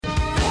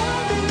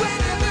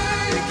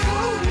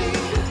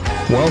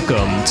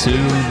Welcome to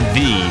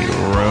the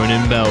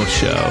Ronan Bell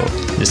Show.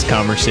 This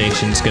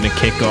conversation is going to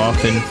kick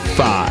off in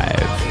 5,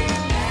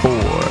 4,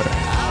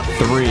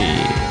 3,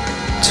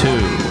 2,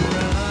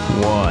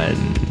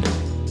 1.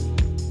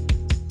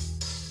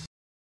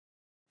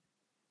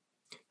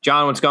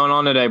 John, what's going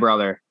on today,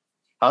 brother?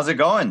 How's it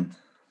going?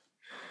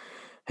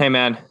 Hey,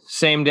 man,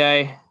 same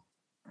day.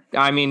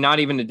 I mean, not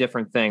even a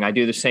different thing. I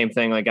do the same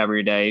thing like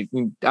every day.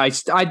 I've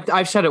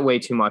said it way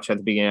too much at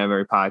the beginning of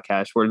every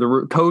podcast where the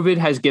COVID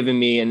has given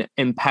me an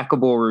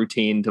impeccable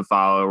routine to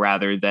follow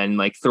rather than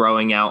like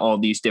throwing out all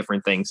these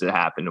different things that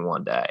happen in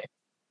one day.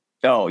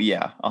 Oh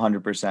yeah,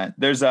 100%.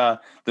 There's a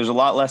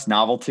lot less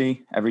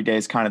novelty. Every day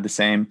is kind of the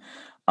same.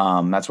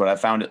 That's what I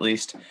found at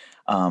least.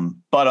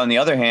 But on the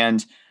other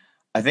hand,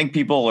 I think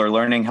people are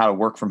learning how to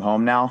work from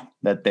home now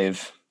that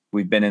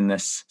we've been in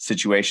this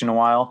situation a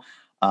while.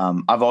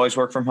 I've always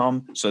worked from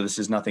home, so this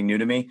is nothing new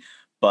to me,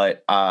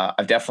 but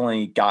I've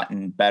definitely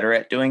gotten better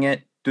at doing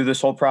it through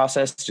this whole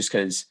process just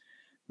because,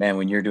 man,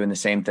 when you're doing the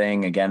same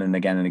thing again and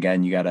again and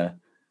again, you got to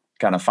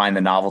kind of find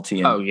the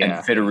novelty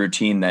and fit a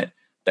routine that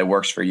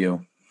works for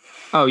you.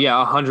 Oh,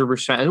 yeah,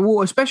 100%. And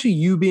well, especially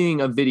you being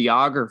a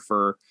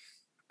videographer,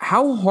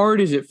 how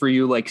hard is it for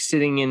you, like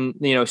sitting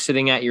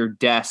at your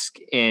desk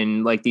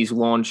in like these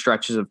long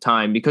stretches of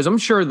time? Because I'm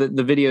sure that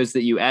the videos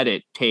that you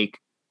edit take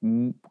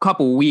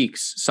couple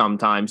weeks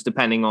sometimes,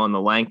 depending on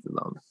the length of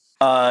them.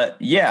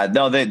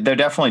 They're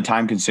definitely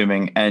time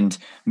consuming. And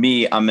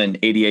I'm an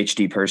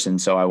ADHD person,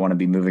 so I want to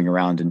be moving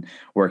around and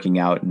working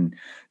out and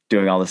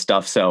doing all this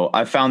stuff. So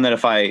I found that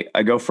if I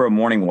go for a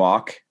morning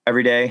walk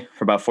every day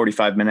for about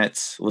 45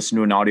 minutes, listen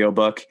to an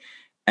audiobook,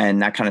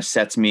 and that kind of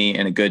sets me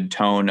in a good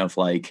tone of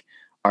like,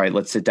 all right,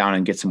 let's sit down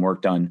and get some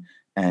work done.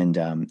 And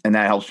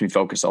that helps me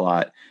focus a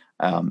lot.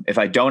 If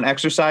I don't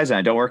exercise and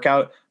I don't work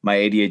out, my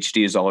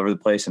ADHD is all over the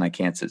place and I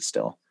can't sit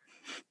still.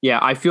 Yeah,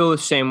 I feel the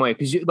same way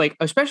because like,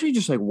 especially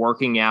just like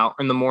working out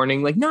in the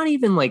morning, like not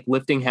even like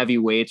lifting heavy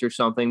weights or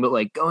something, but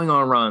like going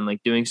on a run,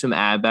 like doing some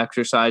ab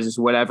exercises,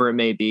 whatever it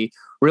may be,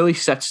 really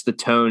sets the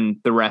tone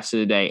the rest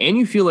of the day. And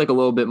you feel like a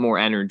little bit more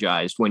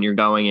energized when you're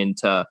going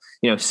into,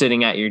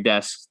 sitting at your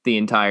desk the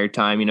entire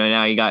time.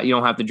 Now you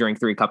don't have to drink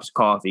 3 cups of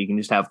coffee. You can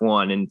just have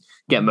one and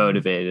get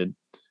motivated.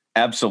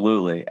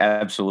 Absolutely.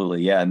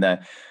 Absolutely. Yeah.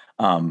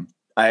 And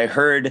I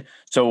heard,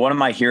 so one of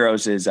my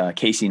heroes is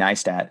Casey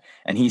Neistat,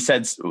 and he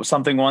said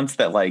something once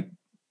that like,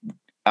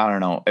 I don't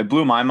know, it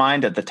blew my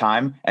mind at the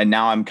time. And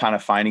now I'm kind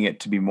of finding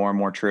it to be more and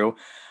more true.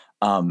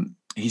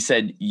 He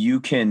said, you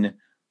can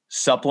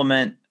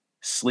supplement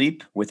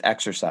sleep with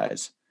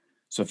exercise.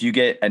 So if you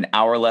get an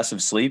hour less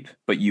of sleep,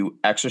 but you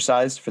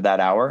exercise for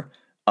that hour,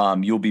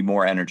 you'll be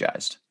more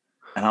energized.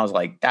 And I was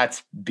like,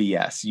 that's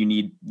BS. You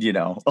need,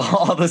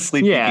 all the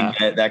sleep you can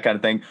get, that kind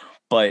of thing.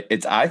 But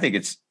I think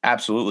it's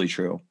absolutely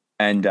true.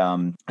 And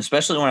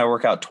especially when I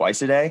work out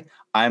twice a day,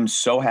 I'm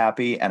so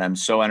happy and I'm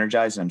so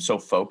energized and I'm so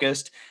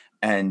focused,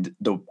 and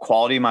the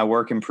quality of my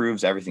work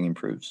improves. Everything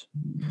improves.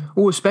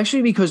 Well,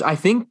 especially because I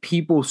think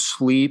people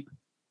sleep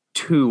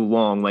too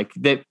long. Like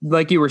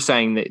you were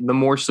saying, that the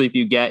more sleep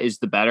you get is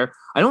the better.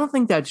 I don't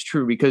think that's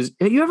true, because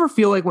you ever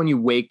feel like when you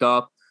wake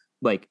up,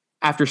 like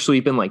after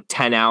sleeping like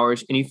 10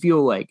 hours and you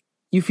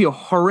feel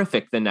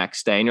horrific the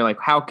next day and you're like,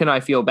 how can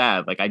I feel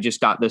bad? Like I just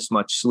got this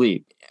much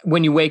sleep.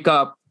 When you wake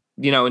up,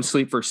 and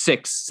sleep for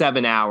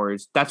 6-7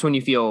 hours, that's when you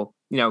feel,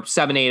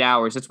 7-8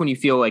 hours. That's when you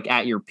feel like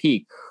at your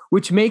peak,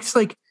 which makes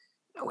like,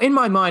 in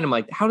my mind, I'm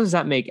like, how does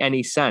that make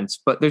any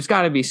sense? But there's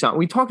got to be something.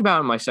 We talked about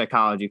it in my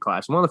psychology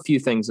class. One of the few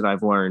things that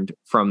I've learned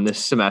from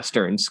this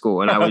semester in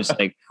school. And I was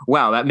like,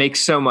 wow, that makes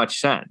so much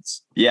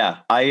sense. Yeah.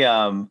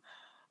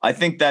 I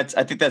think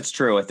that's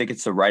true. I think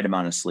it's the right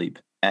amount of sleep.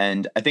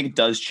 And I think it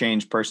does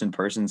change person to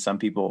person. Some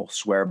people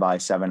swear by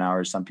 7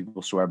 hours. Some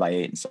people swear by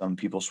 8, and some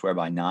people swear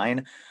by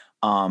 9.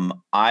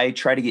 I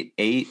try to get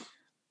 8,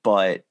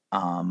 but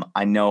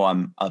I know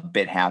I'm a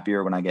bit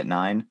happier when I get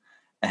 9,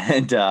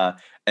 and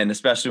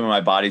especially when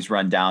my body's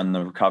run down,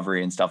 the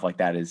recovery and stuff like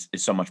that is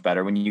so much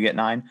better when you get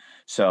 9.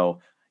 So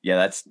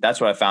yeah,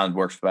 that's what I found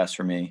works best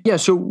for me. Yeah.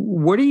 So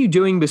what are you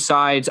doing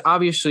besides,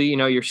 obviously,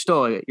 you're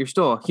still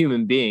a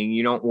human being.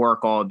 You don't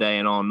work all day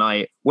and all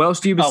night. What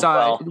else do you do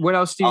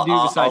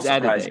besides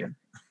editing?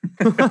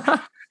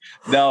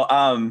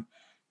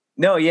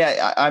 No,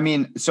 yeah. I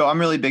mean, so I'm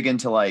really big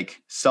into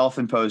like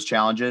self-imposed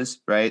challenges,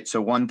 right?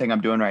 So one thing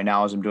I'm doing right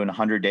now is I'm doing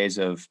 100 days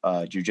of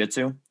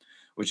jujitsu,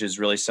 which is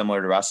really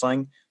similar to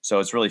wrestling. So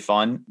it's really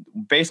fun.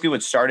 Basically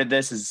what started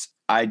this is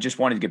I just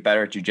wanted to get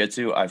better at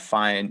jujitsu. I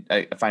find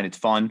it's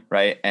fun,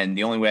 right? And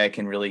the only way I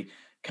can really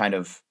kind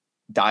of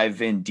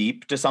dive in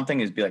deep to something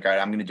is be like, all right,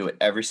 I'm going to do it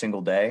every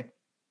single day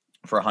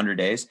for 100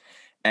 days.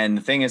 And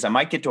the thing is, I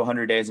might get to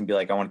 100 days and be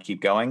like, I want to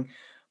keep going.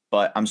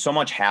 But I'm so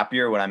much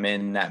happier when I'm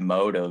in that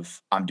mode of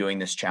I'm doing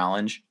this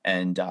challenge.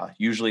 And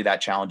usually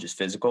that challenge is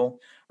physical,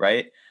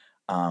 right?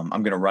 I'm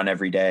going to run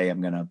every day.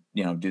 I'm going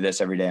to, do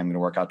this every day. I'm going to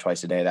work out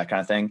twice a day, that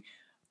kind of thing.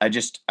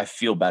 I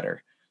feel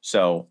better.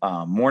 So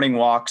morning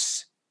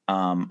walks,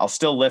 I'll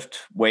still lift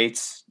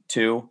weights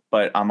too,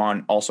 but I'm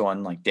also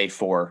on like day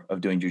 4 of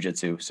doing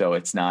jujitsu. So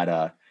it's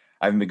not,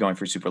 I haven't been going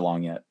for super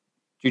long yet.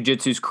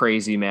 Jiu-jitsu's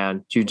crazy,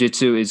 man.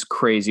 Jiu-jitsu is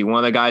crazy.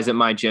 One of the guys at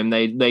my gym,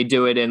 they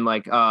do it in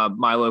like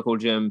my local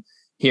gym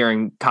here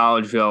in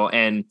Collegeville.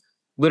 And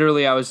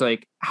literally I was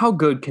like, how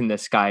good can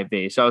this guy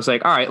be? So I was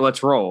like, all right,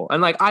 let's roll.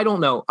 And like, I don't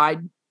know. I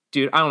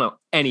don't know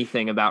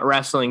anything about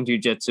wrestling,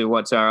 jiu-jitsu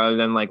whatsoever, other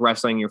than like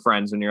wrestling your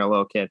friends when you're a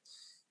little kid.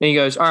 And he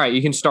goes, all right,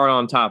 you can start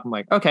on top. I'm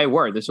like, okay,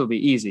 word, this will be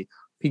easy.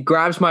 He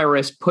grabs my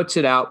wrist, puts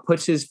it out,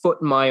 puts his foot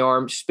in my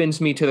arm, spins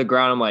me to the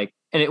ground. I'm like,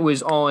 and it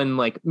was all in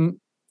like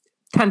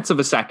tenths of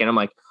a second. I'm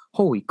like,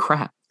 holy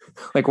crap.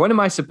 Like, what am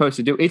I supposed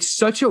to do? It's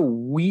such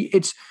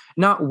it's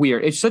not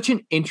weird. It's such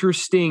an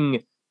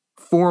interesting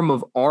form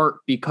of art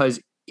because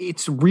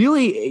it's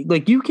really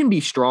like you can be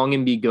strong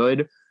and be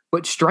good,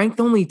 but strength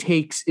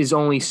is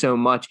only so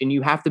much. And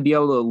you have to be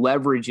able to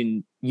leverage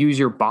and use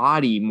your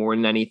body more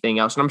than anything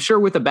else. And I'm sure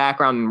with a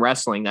background in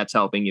wrestling, that's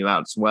helping you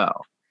out as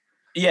well.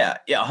 Yeah,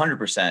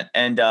 100%.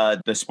 And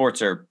the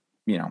sports are,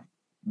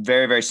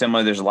 very, very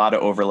similar. There's a lot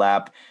of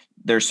overlap.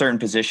 There's certain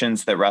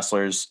positions that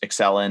wrestlers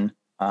excel in.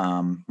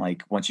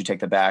 Like once you take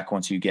the back,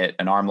 once you get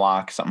an arm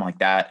lock, something like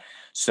that.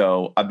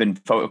 So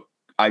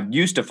I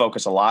used to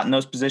focus a lot in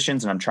those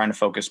positions, and I'm trying to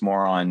focus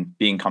more on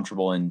being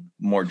comfortable in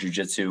more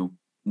jiu-jitsu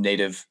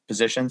native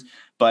positions.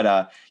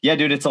 But yeah,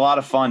 dude, it's a lot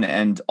of fun.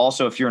 And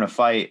also if you're in a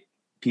fight,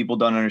 people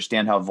don't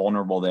understand how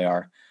vulnerable they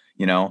are,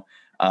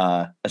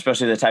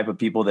 especially the type of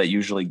people that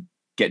usually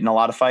get in a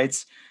lot of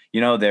fights.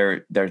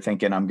 They're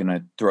thinking I'm going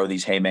to throw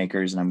these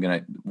haymakers and I'm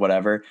going to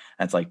whatever.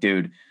 And it's like,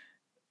 dude,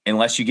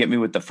 unless you get me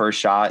with the first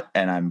shot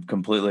and I'm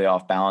completely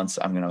off balance,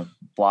 I'm going to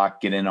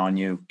block, get in on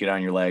you, get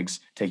on your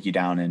legs, take you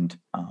down and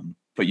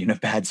put you in a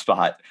bad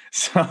spot.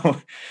 So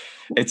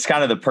it's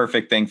kind of the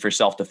perfect thing for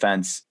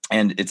self-defense.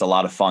 And it's a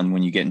lot of fun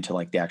when you get into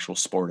like the actual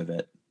sport of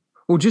it.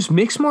 Well, just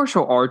mixed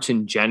martial arts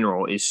in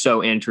general is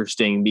so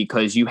interesting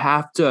because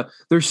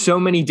there's so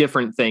many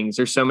different things.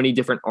 There's so many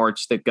different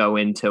arts that go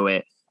into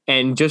it.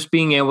 And just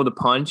being able to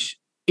punch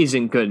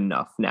isn't good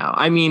enough now.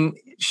 I mean,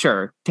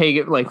 sure, take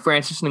it like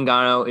Francis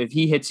Ngannou. If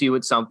he hits you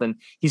with something,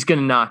 he's going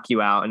to knock you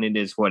out, and it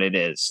is what it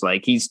is.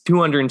 Like he's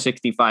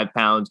 265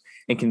 pounds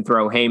and can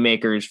throw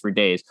haymakers for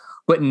days.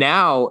 But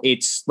now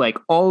it's like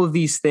all of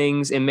these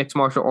things in mixed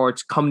martial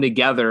arts come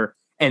together,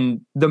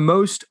 and the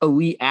most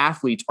elite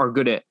athletes are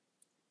good at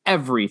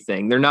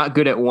everything. They're not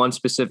good at one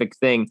specific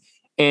thing.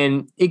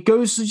 And it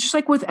goes just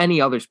like with any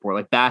other sport,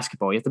 like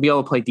basketball. You have to be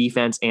able to play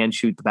defense and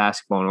shoot the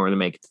basketball in order to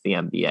make it to the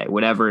NBA,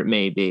 whatever it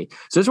may be.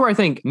 So that's where I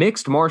think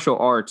mixed martial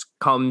arts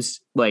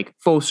comes like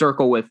full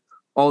circle with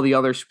all the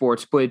other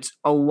sports, but it's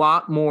a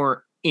lot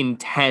more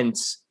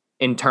intense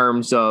in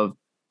terms of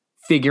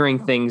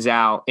figuring things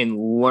out and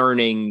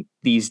learning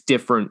these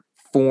different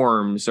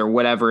forms or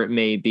whatever it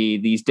may be,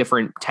 these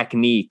different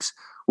techniques,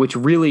 which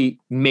really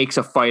makes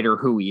a fighter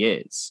who he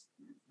is.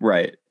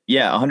 Right.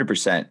 Yeah,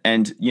 100%.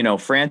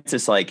 And,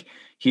 Francis, like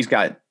he's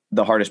got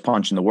the hardest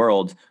punch in the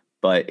world,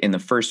 but in the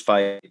first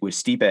fight with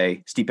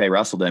Stipe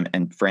wrestled him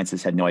and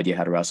Francis had no idea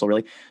how to wrestle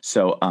really.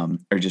 So,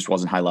 or just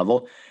wasn't high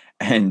level.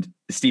 And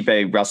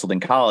Stipe wrestled in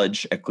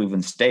college at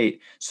Cleveland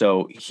State.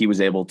 So he was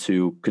able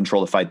to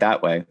control the fight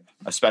that way,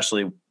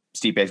 especially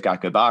Stipe's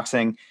got good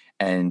boxing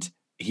and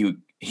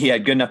he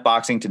had good enough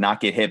boxing to not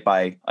get hit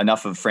by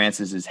enough of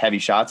Francis's heavy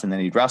shots and then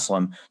he'd wrestle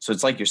him. So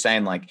it's like you're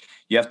saying, like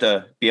you have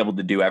to be able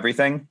to do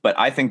everything. But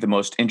I think the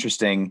most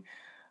interesting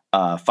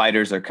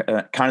fighters are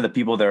kind of the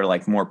people that are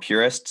like more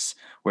purists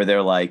where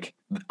they're like,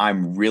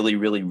 I'm really,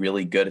 really,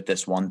 really good at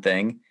this one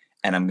thing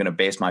and I'm going to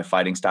base my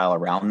fighting style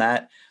around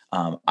that.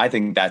 I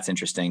think that's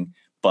interesting,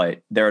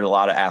 but there are a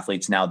lot of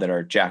athletes now that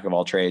are jack of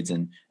all trades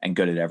and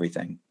good at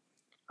everything.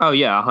 Oh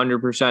yeah,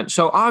 100%.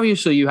 So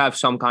obviously you have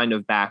some kind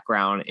of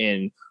background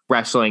in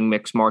wrestling,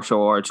 mixed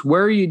martial arts.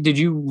 Did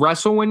you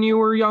wrestle when you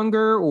were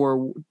younger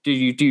or do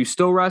you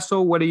still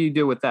wrestle? What do you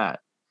do with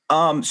that?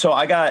 So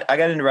I got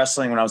into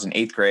wrestling when I was in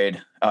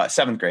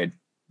 7th grade,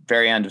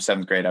 very end of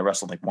 7th grade. I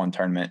wrestled like one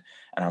tournament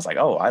and I was like,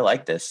 oh, I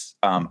like this.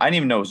 I didn't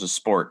even know it was a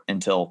sport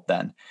until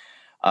then.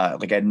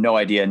 Like I had no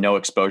idea, no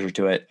exposure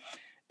to it.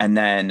 And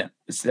then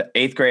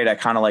 8th grade, I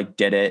kind of like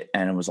did it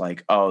and it was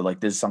like, oh, like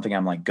this is something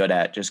I'm like good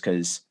at just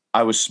because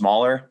I was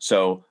smaller.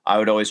 So I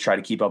would always try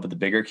to keep up with the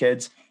bigger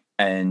kids.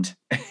 And,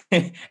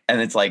 and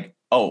it's like,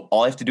 oh,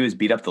 all I have to do is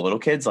beat up the little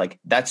kids. Like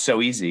that's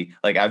so easy.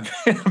 Like I've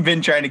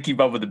been trying to keep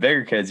up with the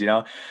bigger kids,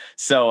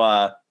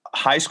 So,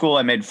 high school,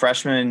 I made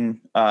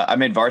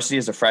varsity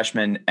as a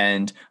freshman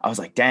and I was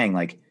like, dang,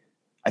 like,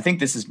 I think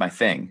this is my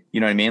thing.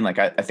 You know what I mean? Like,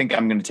 I think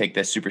I'm going to take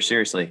this super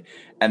seriously.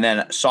 And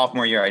then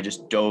sophomore year, I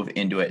just dove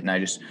into it and I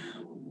just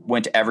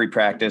went to every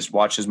practice,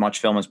 watched as much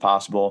film as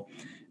possible.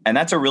 And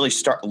that's a really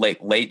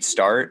late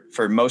start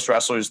for most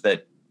wrestlers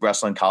that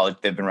wrestle in college.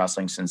 They've been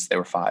wrestling since they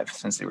were 5,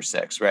 since they were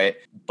 6. Right.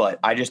 But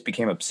I just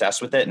became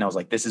obsessed with it. And I was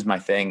like, this is my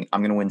thing.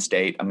 I'm going to win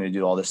state. I'm going to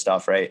do all this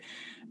stuff. Right.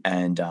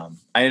 And I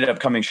ended up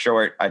coming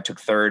short. I took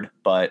 3rd,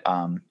 but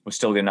was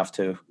still good enough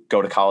to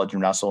go to college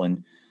and wrestle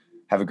and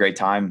have a great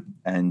time.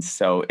 And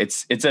so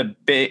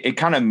it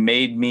kind of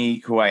made me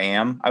who I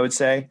am, I would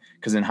say,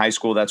 because in high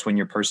school, that's when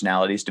your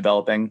personality is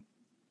developing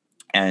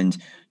and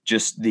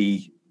just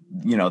the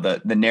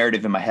the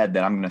narrative in my head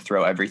that I'm going to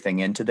throw everything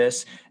into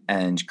this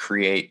and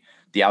create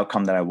the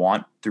outcome that I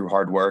want through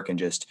hard work and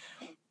just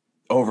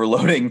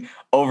overloading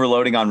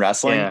on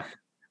wrestling Yeah.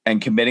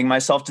 and committing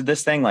myself to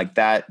this thing like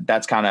that.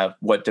 That's kind of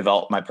what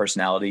developed my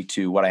personality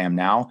to what I am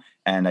now.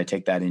 And I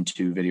take that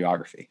into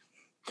videography.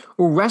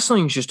 Well,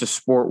 wrestling is just a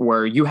sport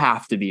where you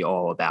have to be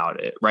all about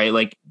it, right?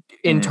 Like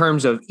in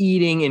terms of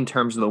eating, in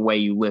terms of the way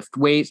you lift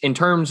weights, in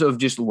terms of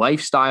just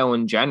lifestyle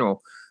in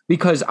general.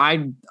 Because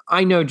I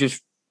know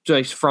just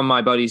from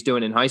my buddies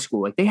doing it in high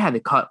school, like they had to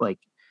cut like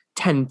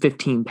 10,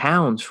 15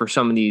 pounds for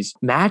some of these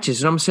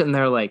matches. And I'm sitting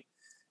there like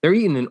they're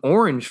eating an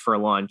orange for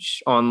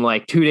lunch on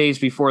like 2 days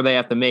before they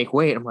have to make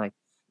weight. I'm like,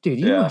 dude,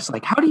 you must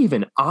like, how do you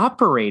even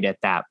operate at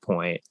that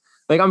point?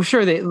 Like, I'm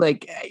sure that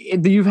like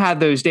you've had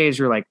those days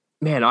where you're like,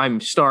 man, I'm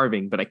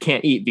starving, but I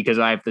can't eat because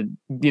I have to,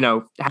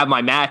 have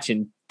my match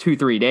in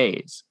 2-3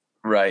 days.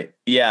 Right.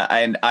 Yeah.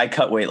 And I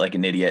cut weight like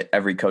an idiot.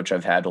 Every coach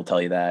I've had will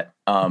tell you that.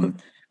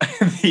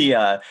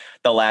 The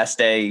last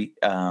day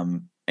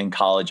in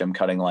college, I'm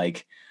cutting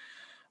like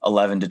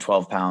 11 to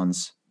 12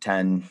 pounds,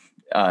 10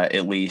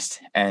 at least.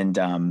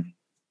 And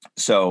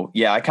so,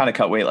 yeah, I kind of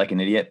cut weight like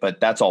an idiot, but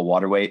that's all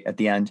water weight at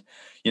the end.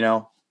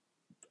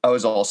 I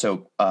was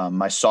also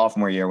my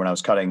sophomore year of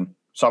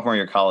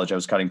college, I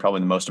was cutting probably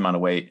the most amount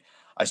of weight.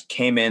 I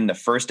came in the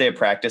first day of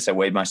practice. I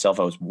weighed myself.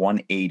 I was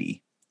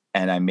 180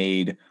 and I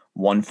made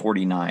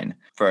 149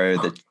 for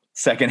the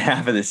second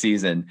half of the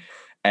season.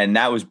 And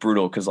that was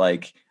brutal because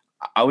like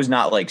I was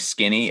not like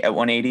skinny at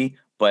 180,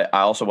 but I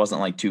also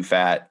wasn't like too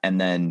fat.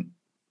 And then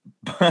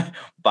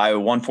by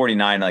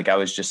 149, like I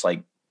was just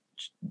like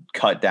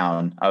cut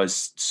down. I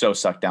was so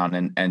sucked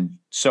down and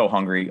so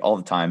hungry all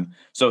the time,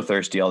 so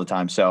thirsty all the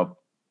time. So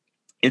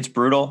it's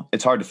brutal.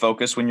 It's hard to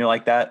focus when you're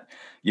like that,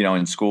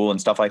 in school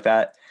and stuff like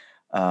that.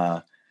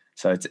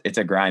 So it's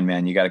a grind,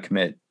 man. You got to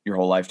commit your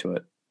whole life to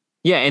it.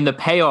 Yeah. And the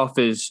payoff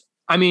is,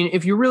 I mean,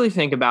 if you really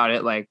think about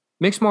it, like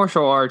mixed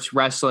martial arts,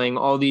 wrestling,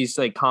 all these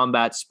like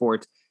combat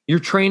sports, you're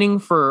training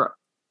for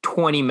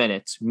 20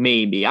 minutes,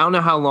 maybe. I don't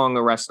know how long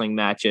a wrestling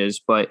match is,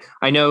 but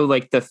I know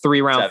like the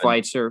 3-round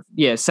fights are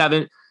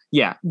 7.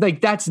 Yeah. Like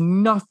that's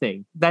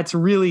nothing. That's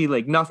really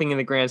like nothing in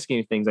the grand scheme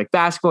of things. Like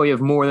basketball, you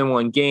have more than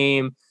one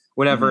game,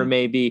 whatever it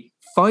may be.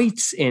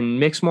 Fights in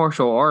mixed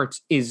martial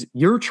arts is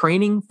you're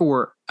training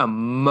for a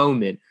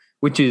moment,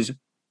 which is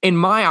in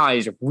my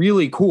eyes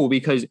really cool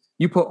because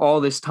you put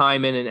all this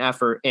time in and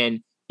effort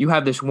and you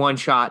have this one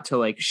shot to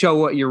like show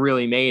what you're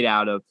really made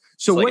out of.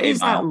 So what is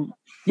that?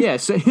 Yeah,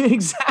 so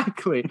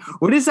exactly.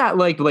 What is that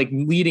like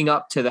leading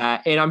up to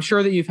that? And I'm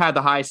sure that you've had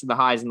the highest of the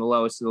highs and the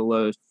lowest of the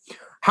lows.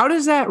 How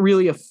does that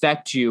really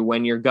affect you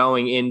when you're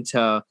going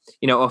into,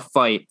 a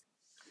fight?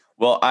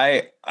 Well,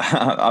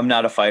 I'm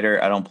not a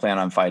fighter. I don't plan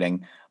on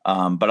fighting.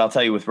 But I'll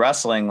tell you with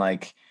wrestling,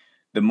 like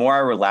the more I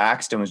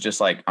relaxed and was just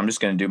like, I'm just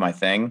going to do my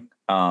thing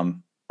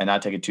and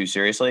not take it too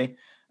seriously.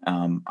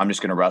 I'm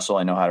just going to wrestle.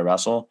 I know how to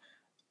wrestle.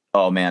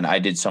 Oh man, I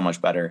did so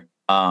much better.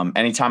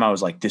 Anytime I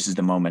was like, this is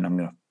the moment, I'm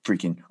going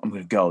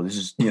to go. This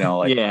is, get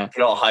all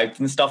hyped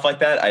and stuff like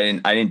that. I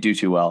didn't do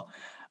too well.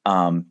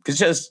 Cause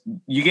just,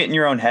 you get in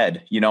your own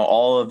head,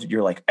 all of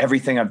your, like,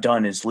 everything I've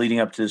done is leading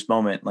up to this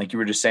moment. Like you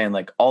were just saying,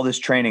 like all this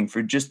training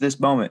for just this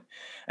moment.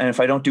 And if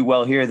I don't do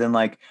well here, then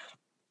like,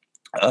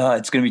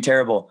 it's going to be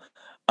terrible.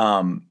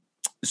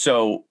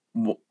 So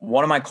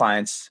one of my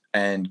clients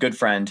and good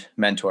friend,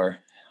 mentor,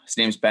 his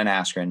name's Ben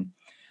Askren.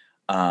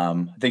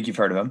 I think you've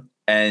heard of him.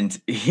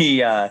 And he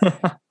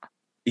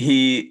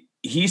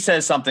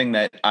says something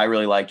that I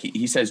really like.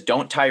 He says,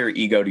 don't tie your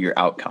ego to your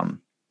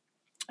outcome.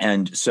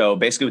 And so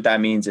basically what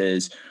that means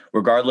is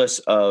regardless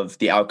of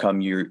the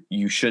outcome,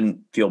 you shouldn't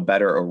feel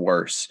better or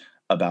worse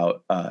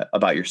about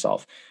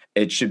yourself.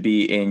 It should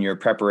be in your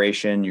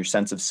preparation, your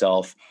sense of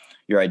self,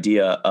 your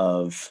idea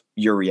of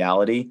your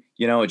reality.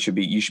 You should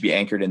be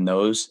anchored in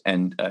those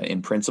and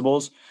in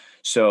principles.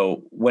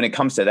 So when it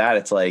comes to that,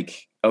 it's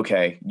like,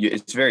 okay,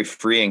 it's very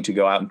freeing to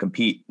go out and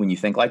compete when you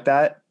think like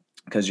that,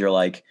 because you're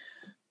like,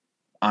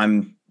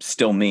 I'm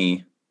still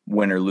me,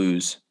 win or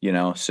lose,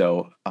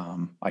 so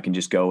I can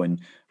just go and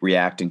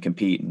react and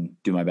compete and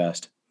do my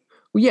best.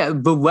 Well, yeah,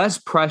 the less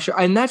pressure,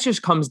 and that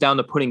just comes down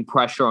to putting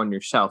pressure on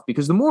yourself,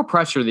 because the more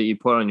pressure that you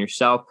put on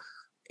yourself,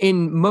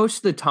 in most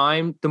of the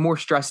time, the more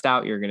stressed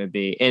out you're going to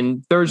be.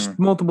 And there's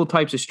multiple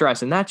types of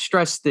stress, and that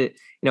stress that,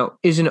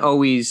 isn't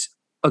always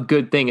a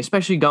good thing,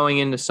 especially going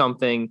into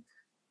something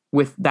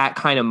with that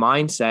kind of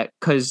mindset.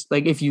 Cause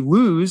like if you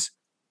lose,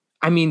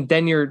 I mean,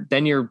 then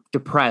you're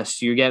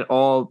depressed. You get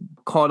all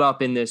caught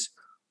up in this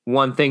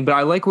one thing. But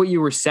I like what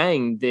you were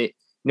saying that,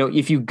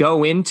 if you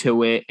go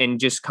into it and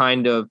just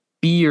kind of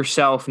be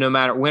yourself, no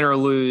matter win or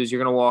lose,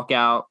 you're going to walk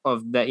out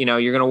of that,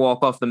 you're going to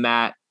walk off the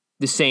mat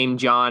the same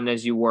John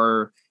as you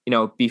were,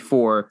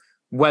 before,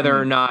 whether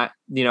or not,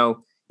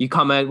 you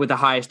come in with the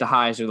highest of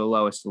highs or the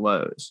lowest of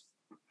lows.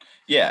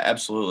 Yeah,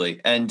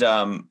 absolutely. And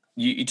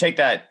you take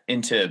that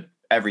into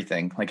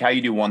everything, like how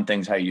you do one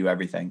thing is how you do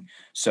everything.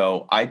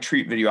 So I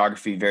treat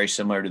videography very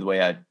similar to the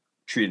way I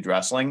treated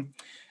wrestling.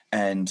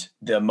 And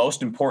the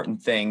most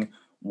important thing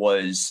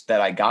was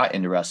that I got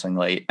into wrestling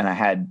late and I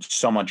had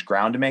so much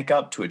ground to make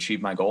up to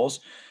achieve my goals.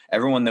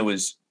 Everyone that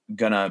was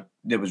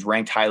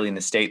ranked highly in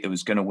the state that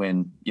was going to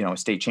win, a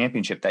state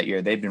championship that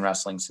year, they'd been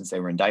wrestling since they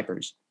were in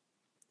diapers.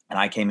 And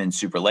I came in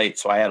super late.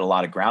 So I had a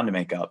lot of ground to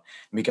make up.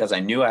 And because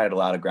I knew I had a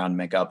lot of ground to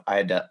make up, I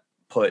had to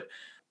put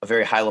a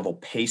very high level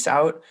pace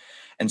out.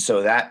 And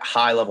so that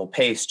high level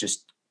pace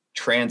just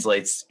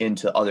translates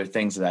into other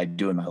things that I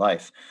do in my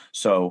life.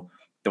 So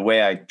the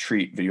way I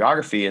treat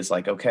videography is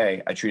like,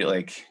 okay, I treat it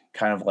like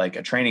kind of like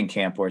a training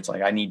camp where it's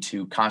like, I need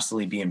to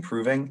constantly be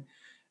improving.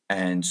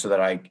 And so that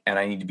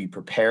I need to be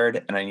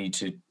prepared, and I need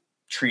to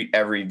treat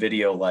every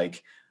video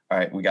like, all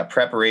right, we got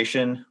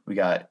preparation, we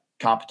got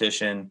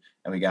competition,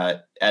 and we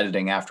got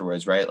editing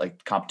afterwards, right?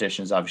 Like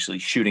competition is obviously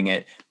shooting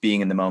it, being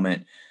in the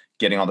moment,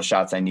 getting all the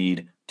shots I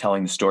need,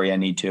 telling the story I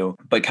need to,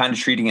 but kind of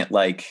treating it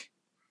like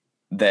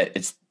that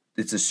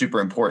it's a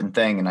super important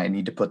thing. And I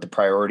need to put the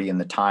priority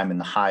and the time and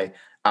the high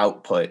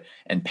output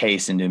and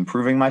pace into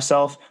improving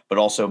myself, but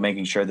also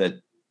making sure that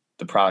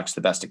the product's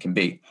the best it can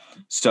be.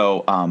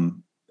 So,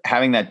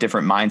 having that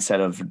different mindset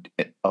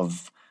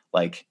of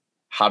like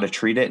how to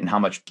treat it and how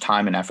much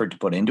time and effort to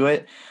put into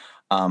it,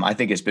 I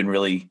think it's been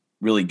really,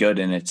 really good.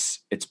 And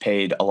it's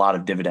paid a lot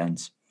of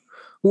dividends.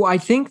 Well, I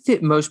think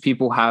that most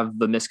people have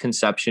the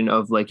misconception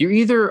of like, you're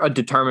either a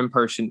determined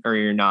person or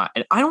you're not.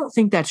 And I don't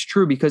think that's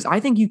true, because I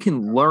think you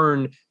can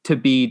learn to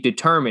be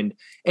determined,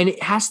 and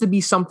it has to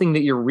be something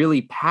that you're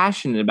really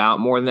passionate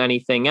about more than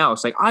anything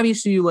else. Like,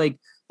 obviously you like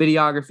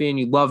videography and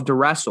you love to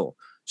wrestle.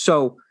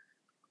 So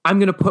I'm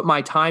going to put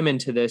my time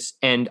into this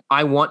and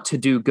I want to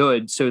do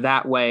good. So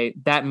that way,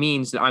 that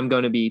means that I'm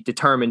going to be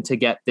determined to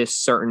get this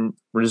certain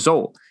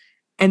result.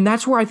 And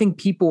that's where I think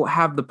people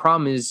have the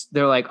problem is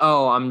they're like,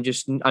 oh, I'm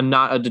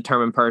not a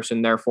determined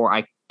person, therefore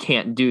I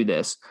can't do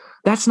this.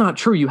 That's not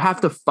true. You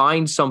have to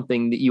find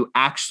something that you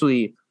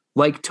actually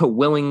like to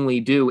willingly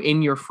do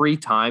in your free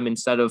time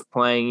instead of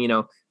playing,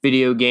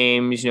 video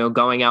games,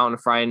 going out on a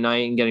Friday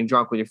night and getting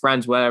drunk with your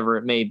friends, whatever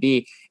it may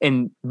be,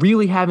 and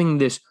really having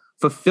this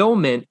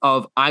fulfillment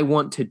of I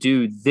want to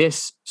do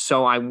this.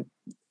 So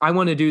I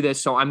want to do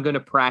this. So I'm going to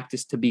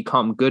practice to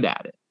become good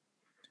at it.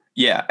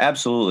 Yeah,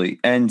 absolutely.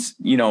 And,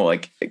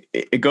 like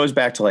it goes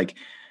back to like,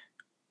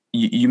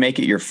 you make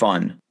it your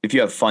fun. If you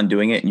have fun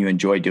doing it and you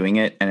enjoy doing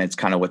it, and it's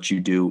kind of what you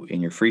do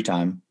in your free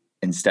time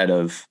instead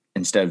of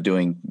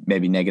doing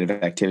maybe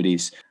negative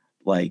activities,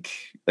 like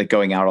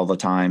going out all the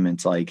time.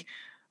 It's like,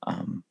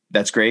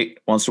 that's great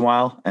once in a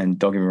while. And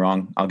don't get me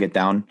wrong, I'll get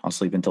down, I'll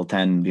sleep until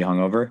 10 and be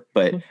hungover,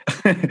 but,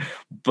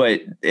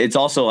 but it's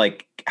also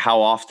like,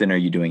 how often are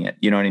you doing it?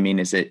 You know what I mean?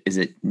 Is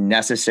it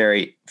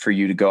necessary for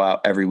you to go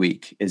out every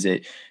week? Is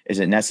it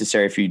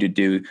necessary for you to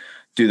do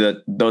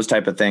those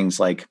type of things?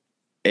 Like,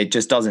 it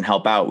just doesn't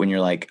help out when you're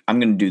like, I'm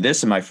going to do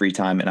this in my free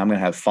time and I'm going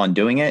to have fun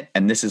doing it.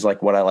 And this is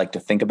like what I like to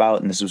think about.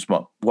 And this is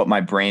what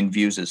my brain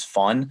views as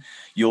fun.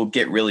 You'll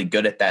get really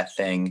good at that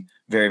thing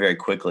very, very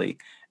quickly.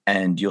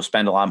 And you'll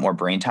spend a lot more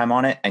brain time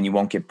on it and you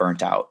won't get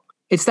burnt out.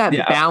 It's that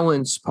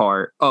balance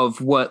part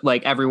of what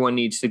like everyone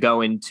needs to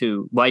go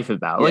into life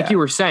about. Like you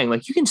were saying,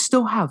 like you can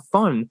still have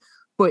fun,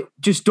 but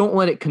just don't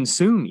let it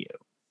consume you.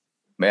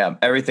 Yeah.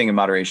 Everything in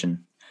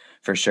moderation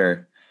for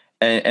sure.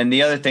 And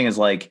the other thing is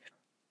like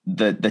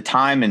the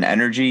time and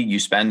energy you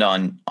spend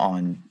on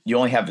you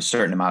only have a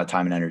certain amount of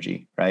time and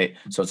energy, right?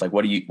 So it's like,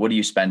 what do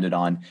you spend it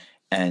on?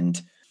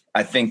 And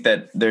I think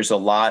that there's a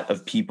lot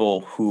of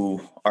people who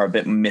are a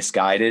bit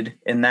misguided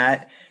in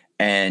that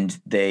and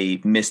they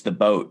miss the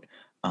boat.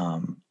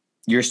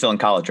 You're still in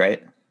college,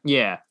 right?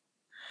 Yeah.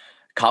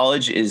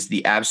 College is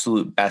the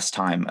absolute best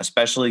time,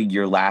 especially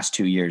your last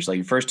 2 years. Like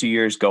your first 2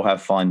 years, go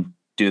have fun,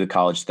 do the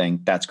college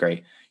thing. That's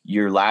great.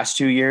 Your last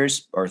 2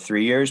 years or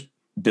 3 years,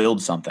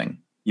 build something.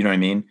 You know what I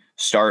mean?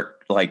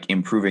 Start like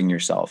improving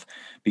yourself,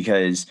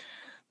 because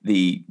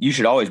you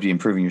should always be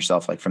improving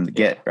yourself like from the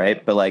get,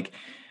 right? But like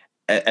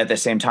at the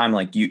same time,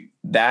 like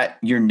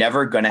you're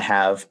never going to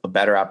have a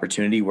better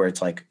opportunity where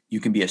it's like you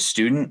can be a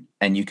student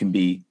and you can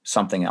be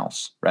something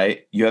else,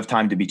 right? You have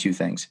time to be two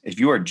things. If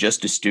you are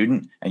just a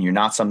student and you're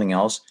not something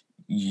else,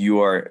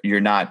 you're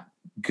not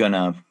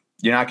gonna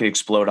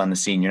explode on the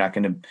scene. You're not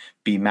going to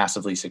be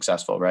massively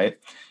successful, right?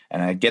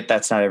 And I get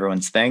that's not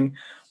everyone's thing,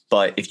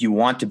 but if you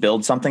want to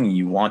build something and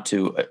you want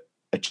to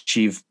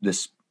achieve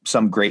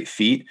some great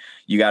feat,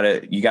 you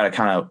gotta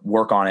kind of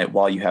work on it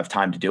while you have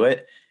time to do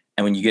it.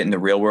 And when you get in the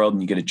real world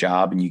and you get a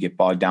job and you get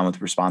bogged down with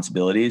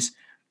responsibilities,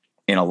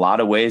 in a lot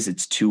of ways,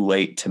 it's too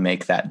late to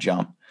make that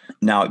jump.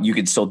 Now you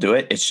can still do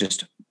it. It's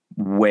just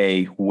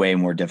way, way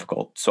more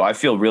difficult. So I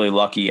feel really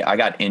lucky. I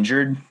got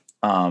injured,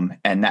 and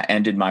that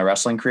ended my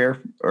wrestling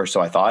career, or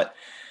so I thought,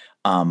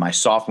 my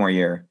sophomore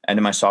year,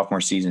 ended my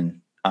sophomore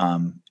season.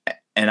 And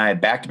I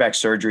had back-to-back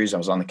surgeries. I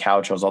was on the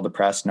couch. I was all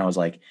depressed. And I was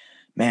like,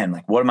 man,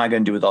 like, what am I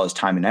going to do with all this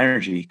time and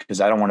energy?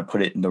 Because I don't want to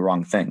put it in the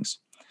wrong things.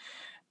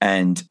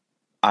 And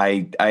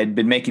I had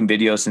been making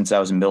videos since I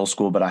was in middle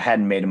school, but I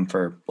hadn't made them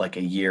for like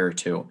a year or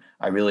two.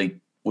 I really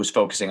was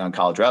focusing on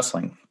college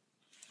wrestling.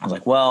 I was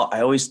like, well,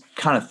 I always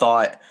kind of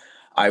thought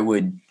I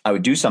would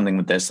do something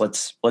with this.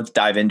 Let's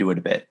dive into it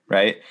a bit.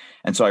 Right.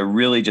 And so I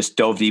really just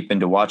dove deep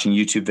into watching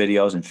YouTube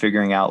videos and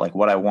figuring out like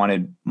what I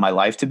wanted my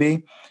life to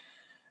be.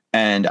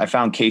 And I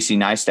found Casey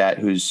Neistat,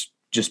 who's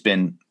just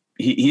been,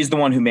 he's the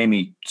one who made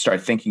me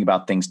start thinking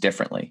about things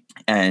differently.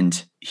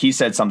 And he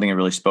said something that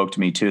really spoke to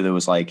me too. That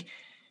was like,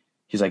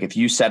 he's like, if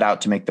you set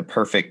out to make the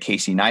perfect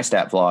Casey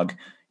Neistat vlog,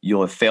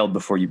 you'll have failed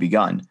before you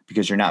begun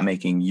because you're not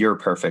making your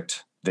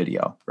perfect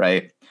video.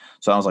 Right.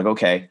 So I was like,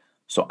 okay,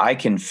 so I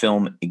can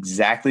film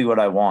exactly what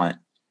I want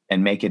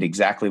and make it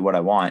exactly what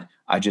I want.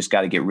 I just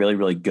got to get really,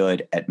 really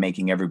good at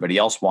making everybody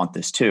else want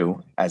this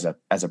too as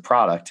a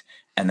product,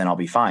 and then I'll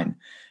be fine.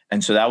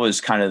 And so that was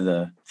kind of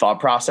the thought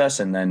process.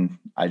 And then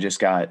I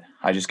just got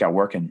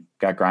working,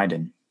 got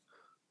grinding.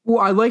 Well,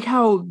 I like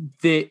how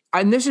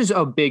and this is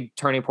a big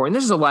turning point.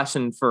 This is a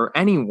lesson for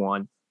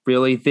anyone,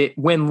 really, that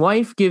when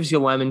life gives you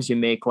lemons, you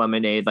make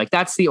lemonade. Like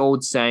that's the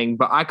old saying,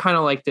 but I kind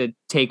of like to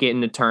take it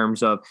in the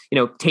terms of,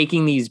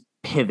 taking these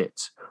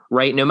pivots,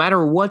 right? No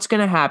matter what's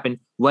going to happen,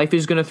 life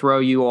is going to throw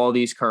you all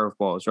these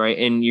curveballs, right?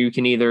 And you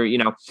can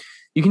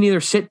either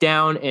sit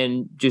down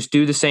and just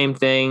do the same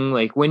thing.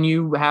 Like when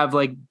you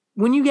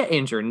get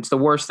injured, it's the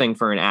worst thing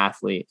for an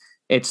athlete.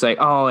 It's like,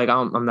 oh, like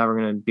I'm never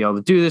going to be able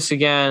to do this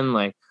again.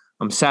 Like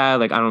I'm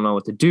sad. Like I don't know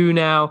what to do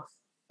now.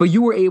 But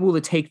you were able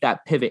to take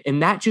that pivot.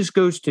 And that just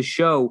goes to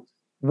show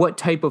what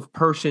type of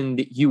person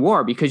that you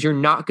are, because you're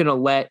not going to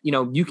let,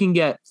 you can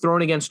get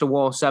thrown against a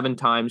wall 7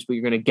 times, but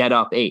you're going to get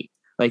up 8.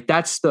 Like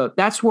that's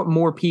what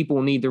more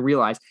people need to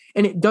realize.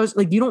 And it does,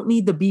 like, you don't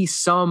need to be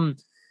some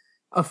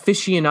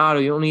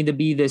aficionado. You don't need to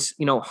be this,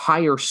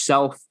 higher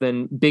self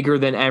than bigger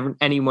than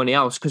anyone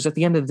else. Cause at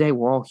the end of the day,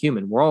 we're all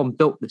human. We're all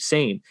built the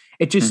same.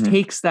 It just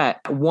takes that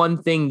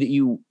one thing that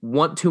you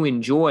want to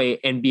enjoy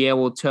and be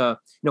able to,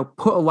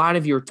 put a lot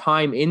of your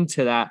time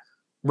into that,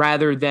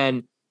 rather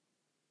than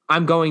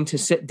I'm going to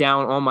sit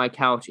down on my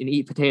couch and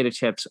eat potato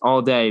chips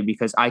all day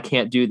because I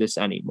can't do this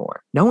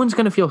anymore. No one's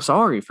going to feel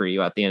sorry for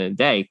you at the end of the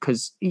day,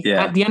 because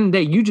at the end of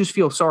the day, you just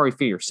feel sorry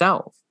for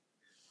yourself.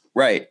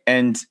 Right.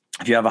 And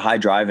if you have a high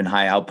drive and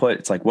high output,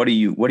 it's like, what are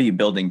you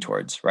building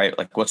towards, right?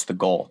 Like, what's the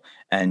goal?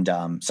 And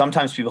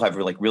sometimes people have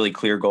really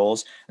clear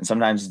goals, and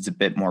sometimes it's a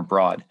bit more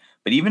broad.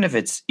 But even if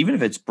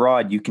it's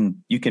broad, you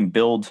can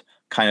build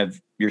kind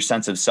of your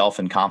sense of self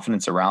and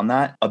confidence around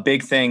that. A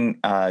big thing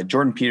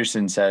Jordan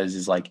Peterson says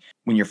is like,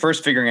 when you're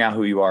first figuring out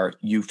who you are,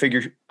 you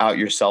figure out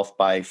yourself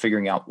by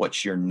figuring out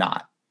what you're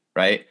not,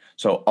 right?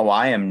 So,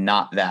 I am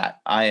not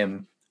that. I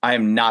am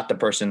not the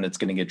person that's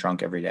going to get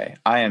drunk every day.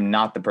 I am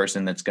not the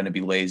person that's going to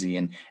be lazy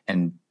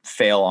and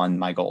fail on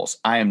my goals.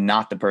 I am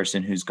not the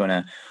person who's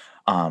going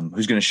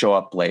to show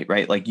up late,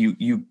 right? Like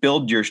you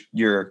build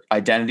your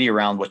identity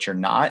around what you're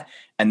not,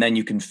 and then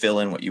you can fill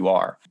in what you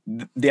are.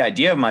 The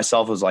idea of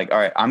myself was like, all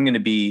right, I'm going to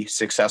be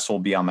successful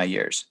beyond my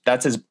years.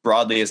 That's as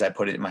broadly as I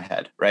put it in my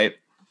head, right?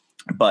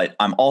 But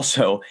I'm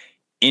also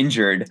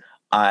injured.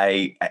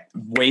 I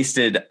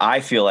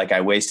feel like I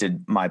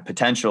wasted my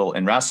potential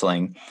in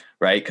wrestling,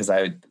 right? Because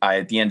I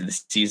at the end of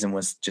the season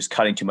was just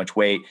cutting too much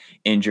weight,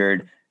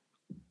 injured,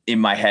 in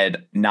my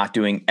head, not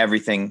doing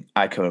everything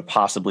I could have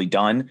possibly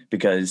done,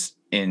 because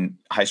in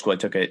high school I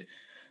took it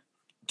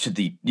to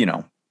the,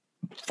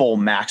 full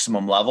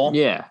maximum level.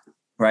 Yeah.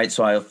 Right.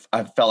 So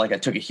I felt like I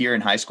took it here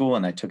in high school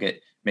and I took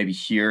it maybe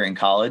here in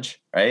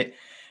college. Right.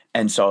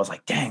 And so I was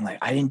like, dang, like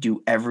I didn't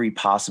do every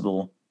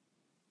possible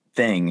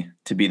thing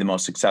to be the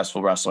most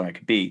successful wrestler I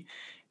could be.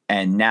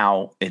 And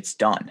now it's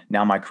done.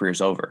 Now my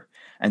career's over.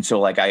 And so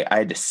like I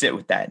had to sit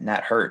with that, and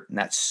that hurt and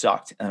that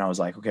sucked. And I was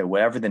like, okay,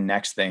 whatever the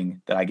next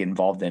thing that I get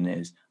involved in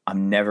is,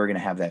 I'm never going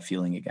to have that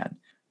feeling again.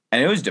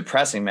 And it was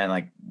depressing, man.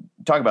 Like,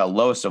 talk about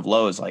lowest of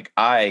lows. Like,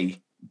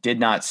 I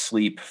did not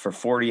sleep for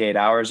 48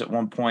 hours at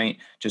one point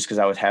just because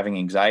I was having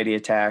anxiety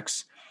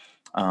attacks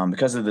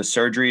because of the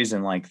surgeries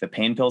and like the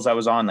pain pills I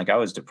was on. Like, I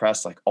was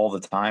depressed like all the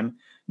time.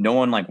 No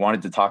one like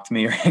wanted to talk to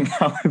me or hang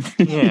out with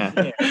me.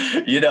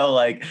 Yeah.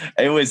 Like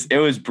it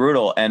was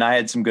brutal. And I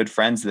had some good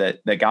friends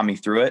that got me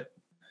through it,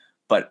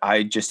 but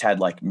I just had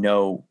like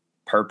no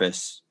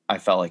purpose, I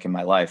felt like, in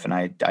my life. And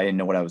I didn't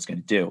know what I was going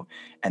to do.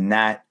 And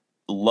that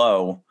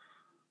low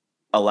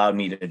allowed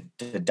me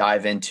to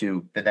dive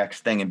into the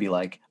next thing and be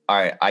like, all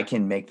right, I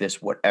can make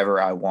this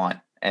whatever I want.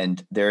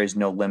 And there is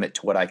no limit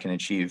to what I can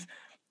achieve.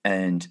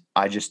 And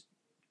I just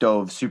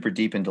dove super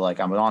deep into like,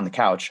 I'm on the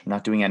couch, I'm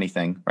not doing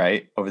anything,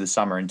 right, over the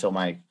summer until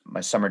my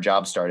summer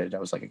job started. I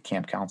was like a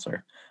camp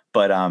counselor,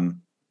 but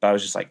I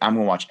was just like, I'm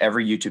going to watch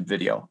every YouTube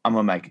video. I'm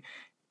going to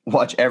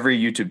watch every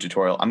YouTube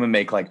tutorial. I'm going to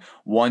make like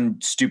one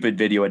stupid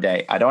video a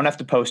day. I don't have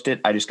to post it.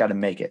 I just got to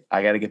make it.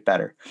 I got to get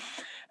better.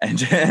 And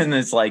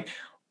it's like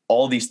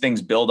all these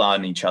things build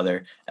on each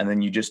other. And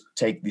then you just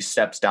take these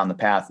steps down the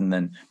path. And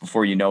then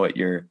before you know it,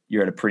 you're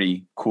at a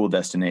pretty cool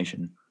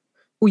destination.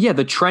 Well, yeah,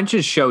 the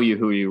trenches show you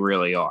who you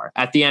really are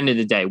at the end of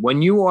the day.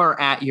 When you are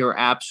at your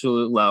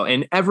absolute low,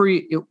 and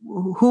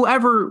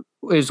whoever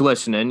is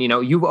listening,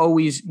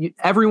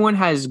 everyone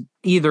has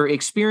either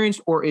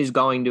experienced or is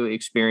going to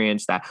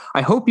experience that.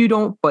 I hope you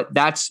don't, but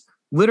that's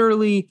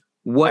literally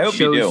I what hope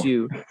you shows do.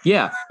 you.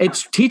 Yeah, it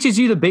teaches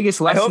you the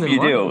biggest I lesson hope in you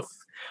life.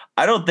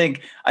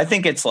 do. I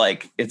think it's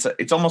like,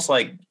 it's almost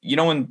like,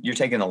 when you're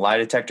taking a lie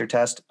detector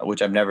test,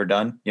 which I've never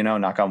done,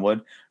 knock on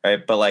wood.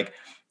 Right. But like,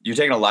 you're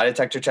taking a lie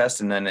detector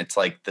test and then it's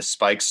like the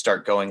spikes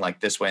start going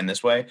like this way and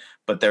this way,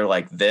 but they're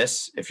like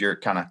this, if you're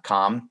kind of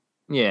calm.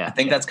 Yeah. I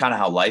think that's kind of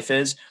how life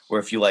is, where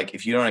if you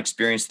don't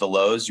experience the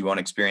lows, you won't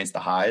experience the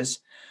highs.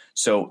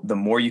 So the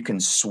more you can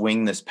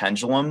swing this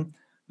pendulum,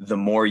 the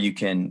more you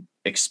can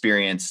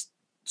experience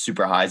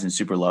super highs and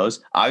super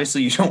lows.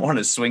 Obviously, you don't want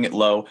to swing it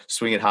low,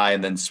 swing it high,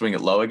 and then swing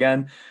it low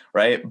again,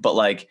 right? But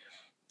like,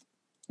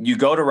 you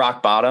go to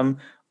rock bottom.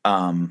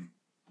 I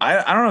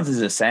don't know if this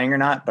is a saying or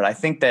not, but I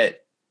think that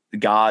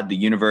God, the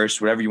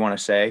universe, whatever you want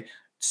to say,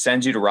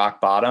 sends you to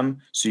rock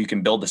bottom so you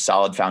can build a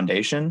solid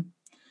foundation,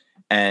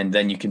 and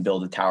then you can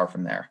build a tower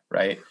from there,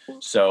 right?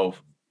 So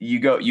you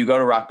go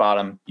to rock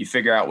bottom, you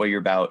figure out what you're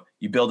about,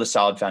 you build a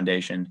solid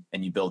foundation,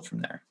 and you build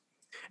from there.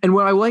 And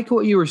what I like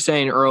what you were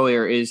saying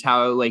earlier is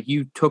how like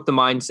you took the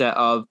mindset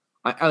of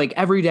I like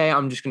every day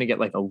I'm just going to get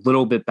like a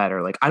little bit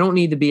better. Like I don't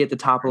need to be at the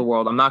top of the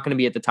world. I'm not going to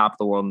be at the top of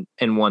the world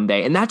in one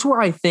day. And that's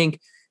where I think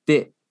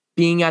that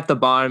being at the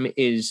bottom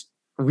is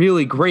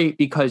really great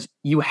because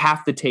you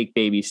have to take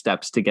baby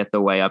steps to get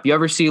the way up. You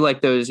ever see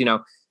like those,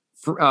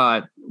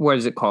 what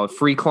is it called?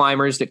 Free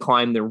climbers that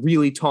climb the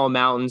really tall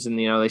mountains and,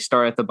 they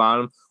start at the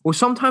bottom. Well,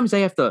 sometimes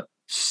they have to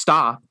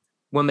stop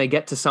when they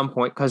get to some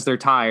point because they're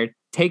tired,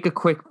 take a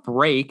quick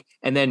break,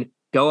 and then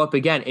go up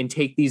again and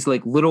take these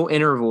like little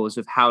intervals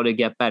of how to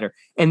get better.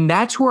 And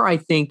that's where I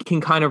think can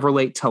kind of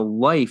relate to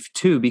life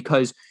too,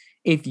 because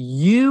if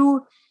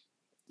you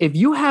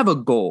have a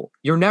goal,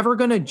 you're never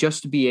going to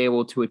just be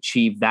able to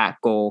achieve that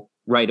goal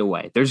right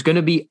away. There's going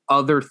to be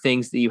other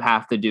things that you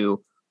have to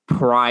do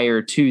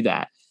prior to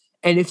that.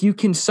 And if you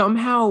can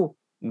somehow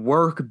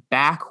work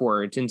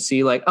backwards and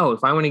see like, oh,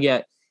 if I want to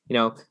get,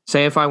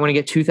 say if I want to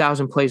get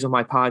 2,000 plays on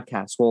my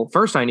podcast, well,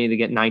 first I need to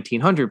get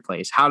 1,900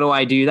 plays. How do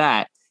I do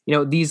that?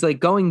 These like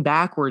going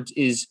backwards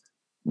is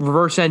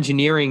reverse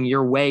engineering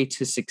your way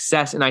to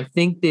success. And I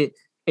think that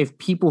if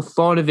people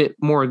thought of it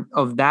more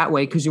of that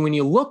way, because when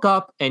you look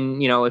up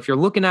and, if you're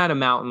looking at a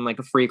mountain like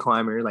a free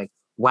climber, you're like,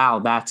 wow,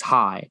 that's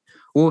high.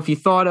 Well, if you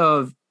thought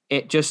of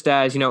it just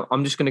as,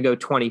 I'm just going to go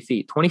 20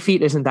 feet, 20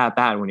 feet isn't that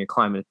bad when you're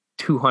climbing a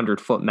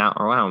 200-foot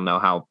mountain, or I don't know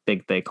how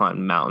big they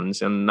climb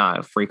mountains. I'm not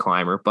a free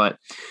climber, but,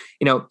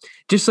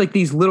 just like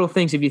these little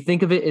things, if you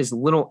think of it as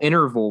little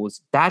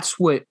intervals, that's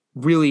what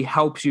really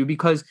helps you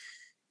because,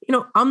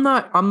 I'm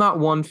not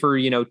one for,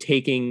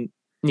 taking,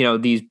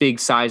 these big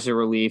sighs of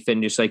relief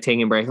and just like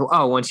taking a break.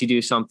 Oh, once you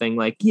do something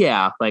like,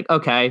 yeah, like,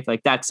 okay,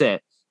 like that's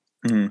it.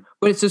 Mm-hmm.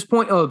 But it's this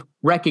point of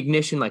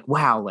recognition, like,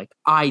 wow, like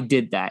I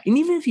did that. And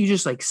even if you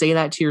just like say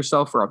that to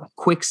yourself for a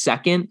quick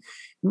second,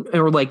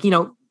 or like,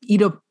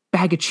 eat a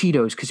bag of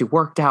Cheetos because it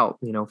worked out,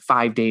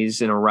 5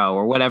 days in a row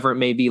or whatever it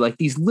may be, like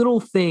these little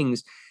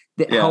things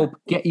that help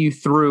get you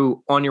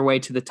through on your way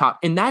to the top.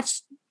 And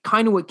that's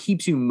kind of what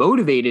keeps you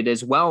motivated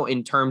as well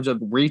in terms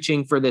of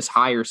reaching for this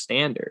higher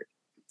standard.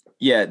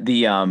 Yeah.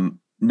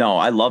 No,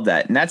 I love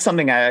that. And that's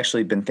something I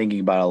actually been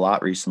thinking about a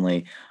lot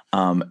recently.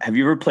 Have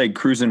you ever played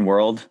Cruisin'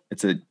 World?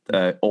 It's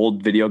a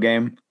old video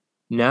game.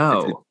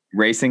 No. It's a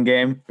racing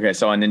game. Okay.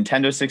 So on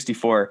Nintendo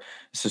 64,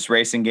 it's this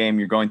racing game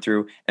you're going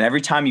through, and every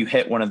time you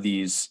hit one of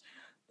these,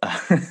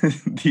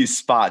 these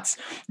spots,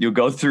 you'll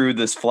go through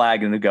this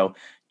flag and it'll go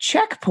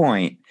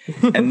checkpoint.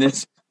 And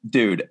this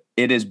dude,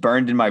 it is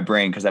burned in my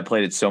brain because I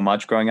played it so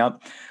much growing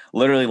up,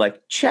 literally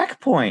like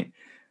checkpoint.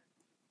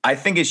 I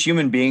think as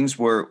human beings,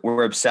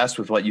 we're obsessed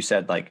with what you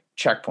said, like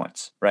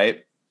checkpoints,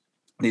 right?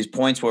 These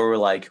points where we're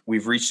like,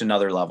 we've reached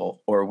another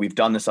level or we've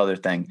done this other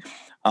thing.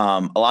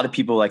 A lot of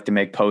people like to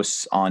make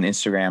posts on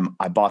Instagram.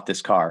 I bought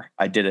this car.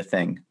 I did a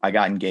thing. I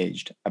got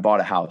engaged. I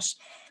bought a house.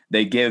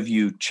 They give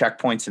you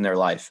checkpoints in their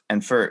life.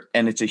 And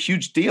it's a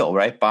huge deal,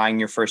 right? Buying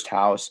your first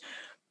house,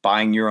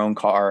 buying your own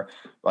car,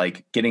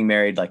 like getting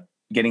married, like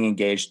getting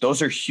engaged.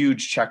 Those are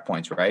huge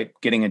checkpoints, right?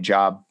 Getting a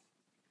job.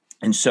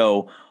 And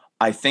so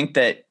I think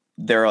that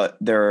there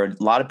are a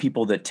lot of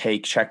people that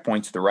take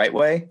checkpoints the right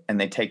way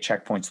and they take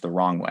checkpoints the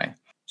wrong way.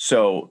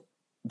 So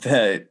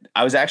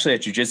I was actually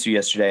at jiu-jitsu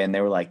yesterday and they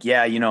were like,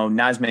 yeah,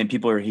 not as many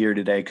people are here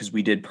today because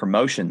we did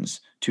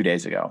promotions 2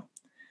 days ago.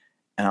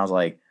 And I was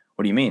like,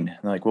 what do you mean? And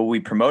they're like, well,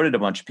 we promoted a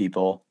bunch of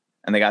people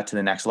and they got to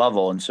the next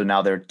level. And so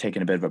now they're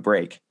taking a bit of a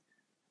break.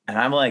 And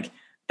I'm like,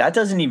 that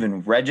doesn't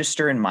even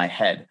register in my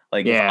head.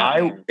 Like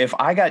if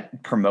I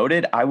got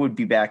promoted, I would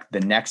be back the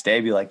next day,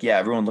 be like, yeah,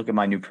 everyone look at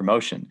my new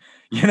promotion,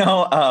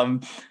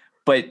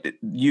 but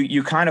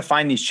you kind of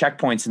find these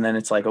checkpoints and then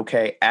it's like,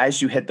 okay,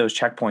 as you hit those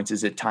checkpoints,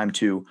 is it time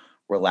to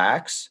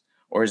relax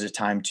or is it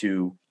time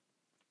to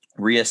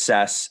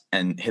reassess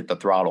and hit the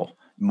throttle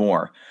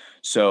more?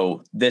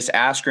 So this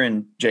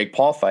Askren Jake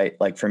Paul fight,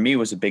 like for me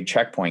was a big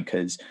checkpoint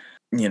because,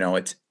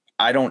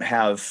 I don't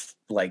have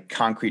like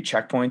concrete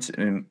checkpoints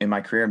in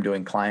my career. I'm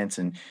doing clients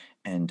and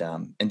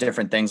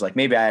different things. Like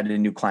maybe I added a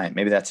new client.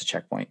 Maybe that's a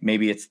checkpoint.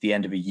 Maybe it's the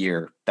end of a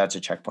year. That's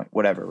a checkpoint,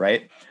 whatever.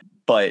 Right.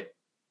 But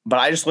but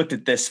I just looked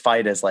at this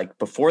fight as like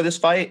before this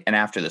fight and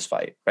after this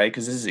fight, right?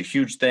 Because this is a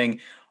huge thing.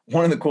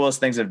 One of the coolest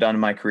things I've done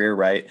in my career,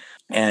 right?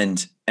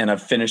 And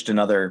I've finished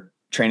another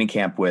training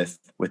camp with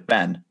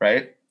Ben,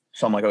 right?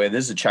 So I'm like, okay,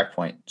 this is a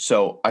checkpoint.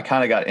 So I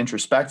kind of got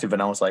introspective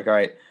and I was like, all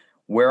right,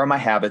 where are my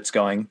habits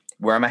going?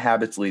 Where are my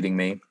habits leading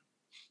me?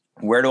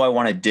 Where do I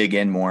want to dig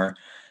in more?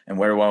 And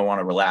where do I want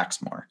to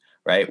relax more?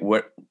 Right?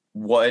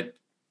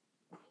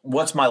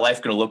 What's my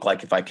life going to look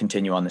like if I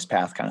continue on this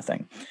path, kind of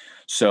thing.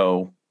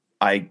 So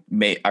I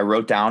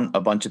wrote down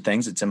a bunch of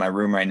things. It's in my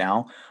room right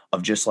now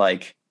of just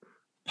like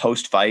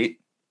post fight.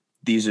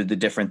 These are the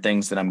different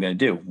things that I'm going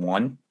to do.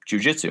 1,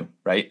 jujitsu,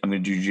 right? I'm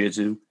going to do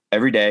jujitsu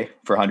every day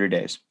for 100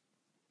 days.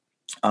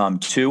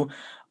 2,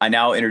 I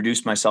now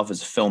introduced myself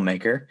as a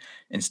filmmaker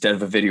instead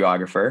of a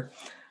videographer.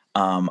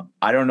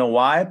 I don't know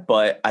why,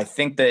 but I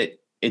think that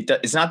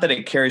it's not that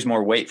it carries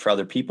more weight for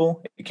other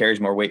people. It carries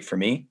more weight for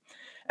me.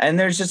 And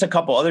there's just a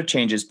couple other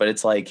changes, but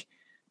it's like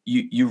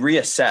you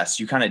reassess,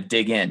 you kind of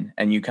dig in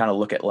and you kind of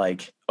look at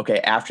like, okay,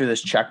 after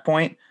this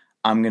checkpoint,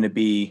 I'm going to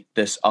be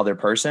this other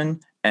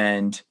person.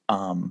 And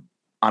I'm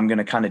going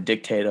to kind of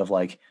dictate of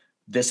like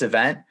this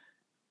event,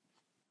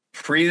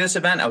 pre this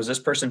event, I was this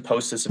person,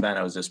 post this event,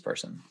 I was this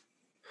person.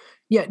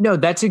 Yeah, no,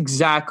 that's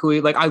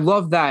exactly like I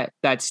love that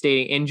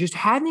stating and just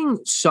having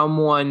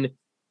someone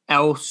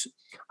else.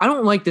 I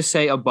don't like to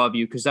say above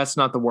you because that's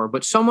not the word,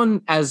 but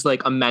someone as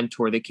like a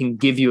mentor that can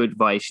give you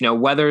advice,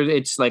 whether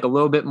it's like a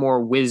little bit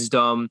more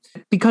wisdom,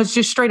 because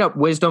just straight up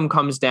wisdom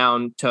comes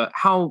down to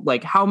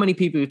how many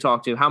people you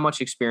talk to, how much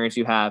experience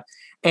you have.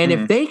 And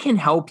if they can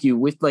help you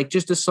with like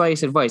just a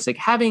slice of advice, like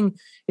having,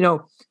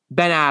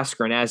 Ben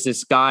Askren as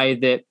this guy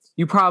that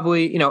you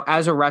probably,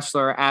 as a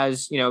wrestler,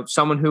 as,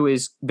 someone who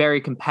is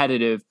very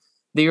competitive,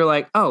 that you're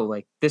like, oh,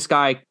 like this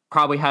guy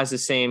probably has the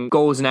same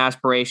goals and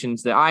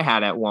aspirations that I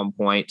had at one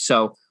point.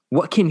 So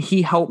what can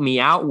he help me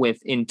out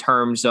with in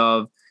terms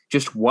of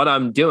just what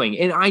I'm doing?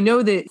 And I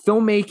know that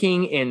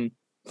filmmaking and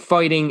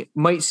fighting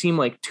might seem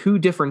like two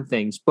different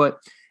things, but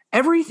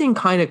everything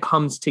kind of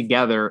comes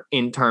together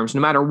in terms, no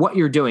matter what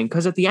you're doing.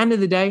 Because at the end of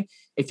the day,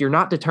 if you're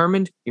not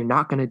determined, you're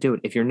not going to do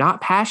it. If you're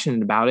not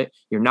passionate about it,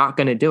 you're not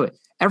going to do it.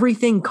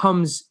 Everything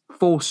comes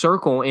full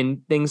circle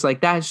and things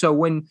like that. So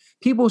when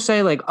people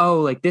say like,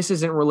 oh, like this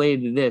isn't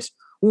related to this,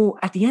 well,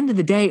 at the end of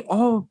the day,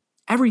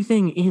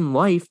 everything in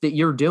life that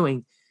you're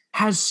doing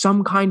has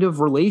some kind of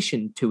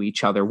relation to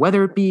each other,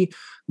 whether it be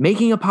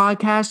making a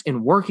podcast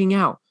and working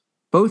out.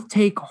 Both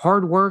take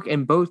hard work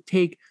and both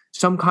take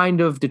some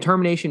kind of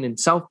determination and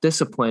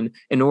self-discipline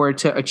in order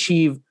to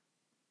achieve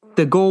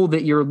the goal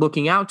that you're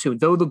looking out to.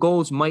 Though the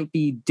goals might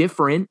be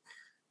different,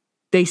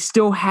 they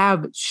still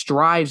have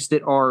strives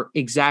that are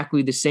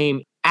exactly the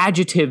same,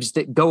 adjectives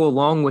that go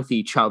along with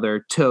each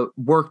other to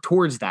work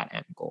towards that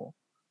end goal.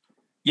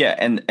 Yeah,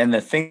 and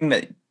the thing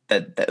that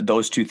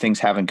those two things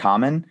have in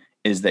common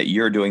is that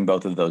you're doing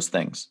both of those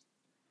things,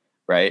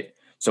 right?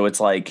 So it's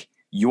like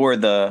you're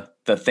the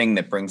thing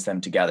that brings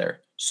them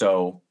together.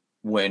 So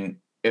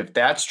if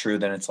that's true,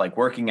 then it's like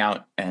working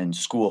out and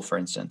school, for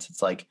instance.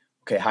 It's like,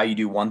 okay, how you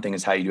do one thing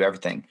is how you do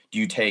everything. Do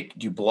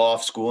you blow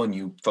off school and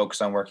you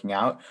focus on working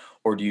out?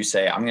 Or do you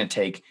say, I'm going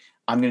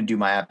to do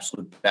my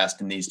absolute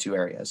best in these two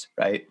areas,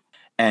 right?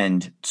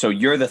 And so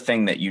you're the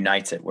thing that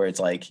unites it, where it's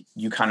like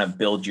you kind of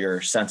build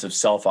your sense of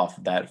self off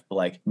of that.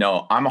 Like,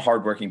 no, I'm a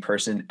hardworking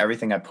person.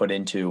 Everything I put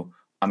into,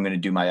 I'm going to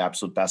do my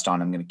absolute best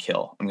on. I'm going to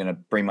kill. I'm going to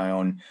bring my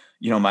own,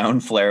 my own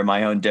flair,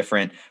 my own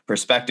different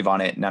perspective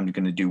on it, and I'm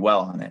going to do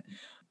well on it.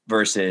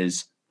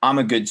 Versus, I'm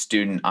a good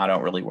student. I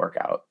don't really work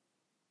out.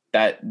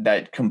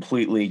 That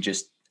completely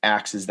just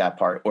axes that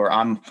part. Or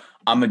I'm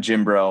a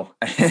gym bro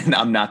and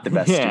I'm not the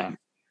best student.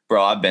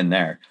 Bro, I've been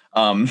there.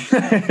 But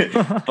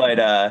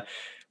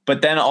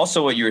then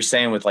also what you were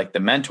saying with like the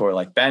mentor,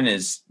 like Ben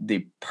is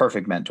the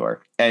perfect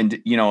mentor. And,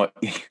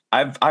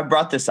 I've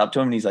brought this up to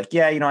him and he's like,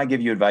 yeah, I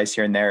give you advice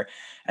here and there.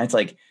 And it's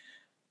like,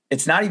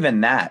 it's not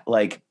even that.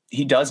 Like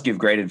he does give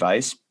great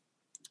advice,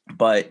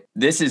 but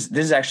this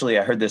is actually,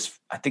 I heard this,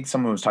 I think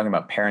someone was talking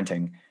about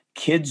parenting.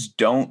 Kids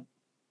don't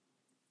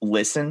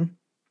listen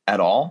at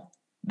all.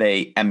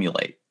 They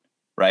emulate,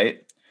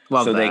 right?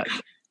 Love so that.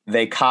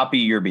 they copy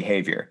your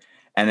behavior.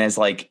 And as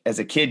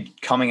a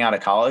kid coming out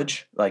of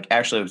college, like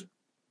actually it was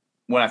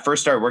when I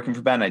first started working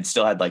for Ben, I'd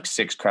still had like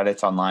 6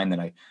 credits online that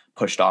I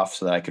pushed off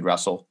so that I could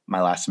wrestle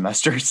my last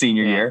semester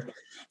senior year.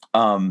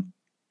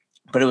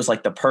 But it was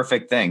like the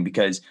perfect thing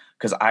because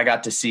I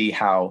got to see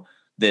how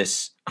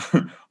this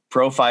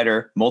pro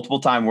fighter,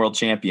 multiple time world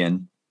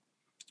champion,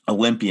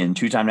 Olympian,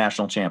 2-time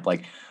national champ,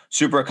 like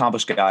super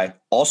accomplished guy,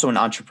 also an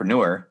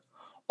entrepreneur,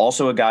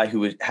 also a guy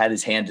who had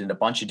his hand in a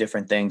bunch of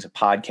different things,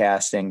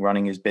 podcasting,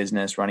 running his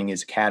business, running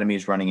his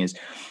academies, running his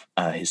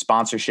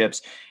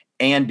sponsorships,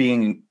 and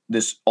being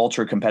this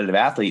ultra competitive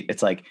athlete.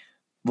 It's like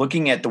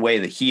looking at the way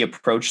that he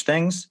approached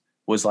things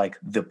was like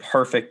the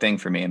perfect thing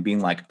for me, and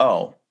being like,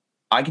 oh,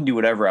 I can do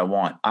whatever I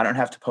want. I don't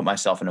have to put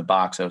myself in a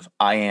box of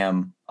I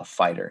am a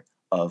fighter,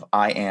 of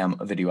I am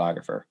a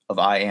videographer, of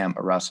I am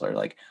a wrestler.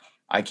 Like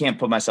I can't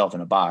put myself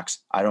in a box.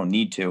 I don't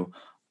need to.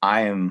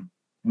 I am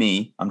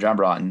me, I'm John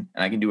Broughton,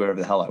 and I can do whatever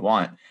the hell I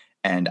want.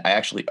 And I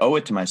actually owe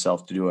it to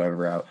myself to do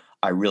whatever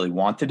I really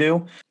want to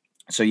do.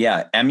 So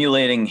yeah,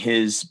 emulating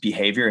his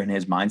behavior and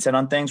his mindset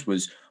on things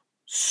was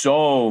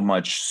so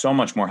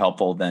much more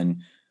helpful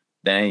than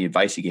any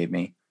advice he gave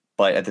me.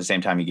 But at the same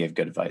time, he gave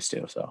good advice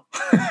too. So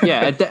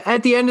Yeah,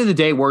 at the end of the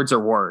day, words are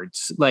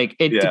words. Like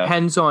it Yeah.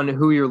 depends on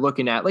who you're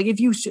looking at. Like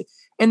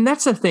and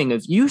that's the thing,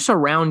 if you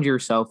surround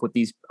yourself with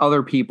these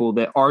other people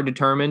that are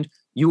determined,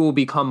 you will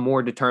become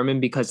more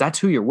determined because that's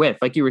who you're with.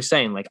 Like you were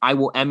saying, like I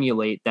will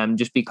emulate them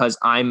just because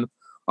I'm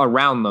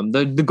around them.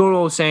 The good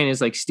old saying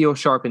is like steel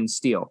sharpens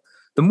steel.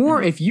 The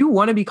more, if you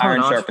want to become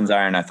iron sharpens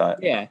iron, I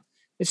thought. Yeah,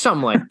 it's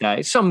something like that.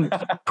 It's some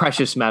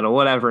precious metal,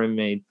 whatever it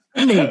may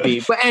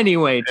be. But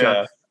anyway,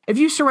 John, if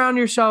you surround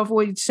yourself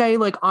with, say,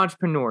 like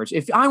entrepreneurs,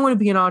 if I want to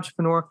be an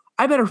entrepreneur,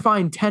 I better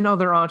find 10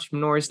 other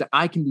entrepreneurs that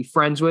I can be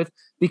friends with,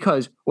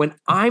 because when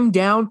I'm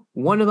down,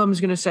 one of them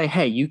is going to say,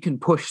 hey, you can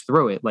push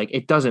through it. Like,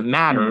 it doesn't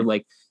matter.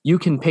 Like, you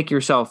can pick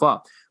yourself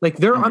up.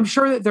 Like, I'm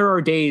sure that there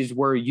are days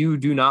where you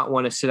do not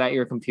want to sit at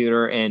your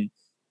computer and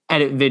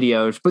edit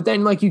videos, but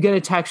then like you get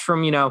a text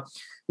from,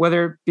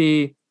 whether it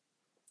be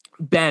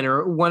Ben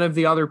or one of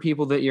the other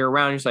people that you're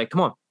around, it's like,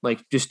 come on,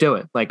 like, just do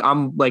it. Like,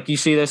 I'm like, you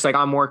see this, like,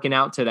 I'm working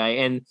out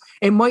today. And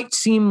it might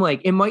seem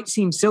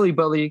silly,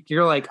 but like,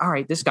 you're like, all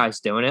right, this guy's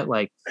doing it.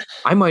 Like,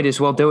 I might as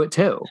well do it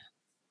too.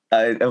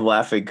 I'm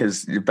laughing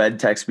because Ben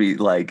texts me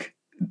like,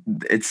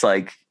 it's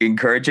like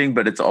encouraging,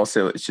 but it's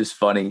just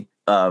funny.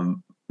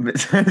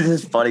 It's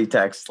just funny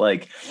text.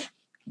 Like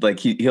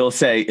he'll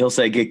say,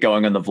 get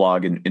going on the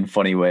vlog in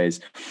funny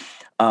ways.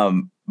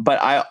 But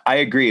I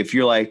agree. If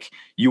you're like,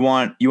 you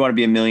want to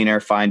be a millionaire,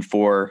 find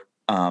 4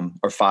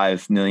 or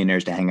 5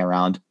 millionaires to hang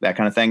around, that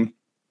kind of thing.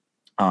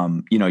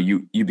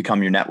 You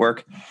become your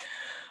network.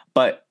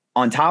 But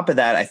on top of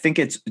that, I think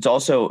it's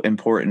also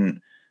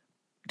important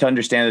to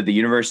understand that the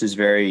universe is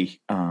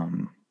very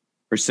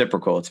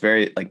reciprocal. It's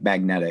very like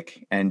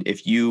magnetic. And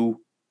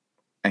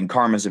and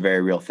karma is a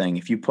very real thing.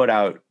 If you put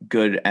out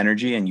good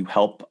energy and you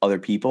help other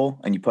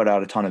people and you put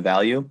out a ton of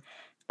value,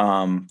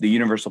 the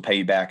universe will pay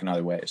you back in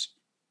other ways.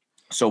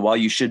 So while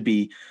you should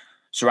be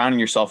surrounding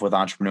yourself with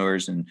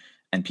entrepreneurs and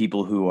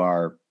people who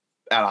are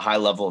at a high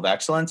level of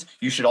excellence,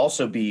 you should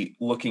also be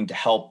looking to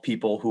help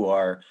people who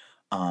are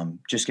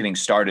just getting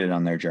started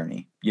on their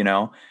journey,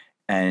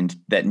 and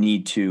that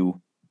need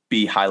to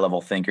be high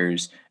level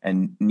thinkers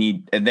and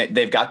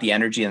they've got the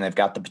energy and they've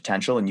got the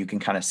potential and you can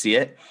kind of see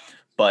it,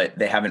 but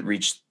they haven't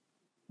reached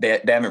the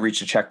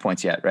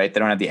checkpoints yet, right? They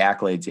don't have the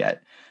accolades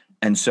yet.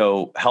 And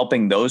so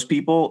helping those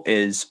people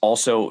is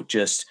also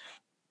just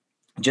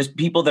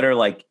people that are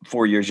like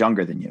 4 years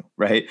younger than you,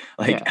 right?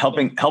 Like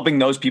helping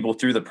those people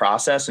through the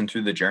process and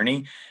through the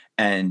journey,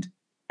 and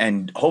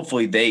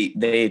hopefully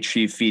they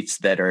achieve feats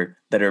that are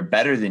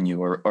better than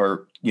you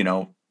or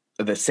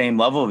the same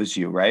level as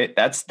you, right?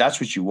 That's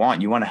what you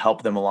want. You want to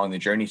help them along the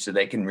journey so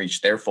they can reach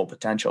their full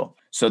potential.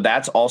 So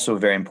that's also a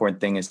very important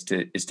thing is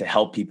to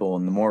help people.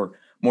 And the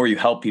more you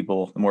help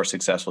people, the more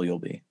successful you'll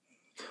be.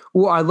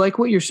 Well, I like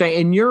what you're saying.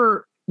 And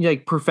your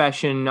like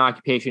profession and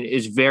occupation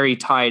is very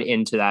tied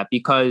into that,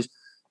 because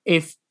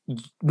if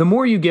the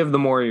more you give, the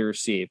more you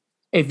receive.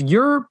 If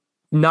you're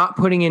not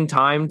putting in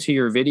time to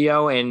your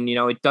video and,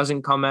 it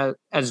doesn't come out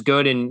as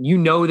good and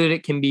that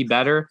it can be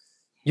better,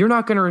 you're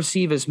not going to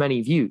receive as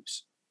many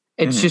views.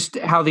 It's just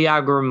how the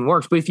algorithm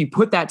works. But if you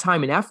put that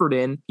time and effort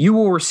in, you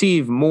will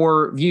receive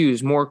more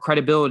views, more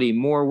credibility,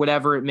 more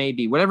whatever it may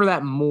be, whatever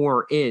that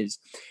more is.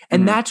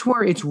 And that's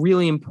where it's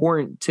really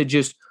important to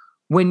just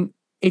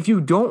if you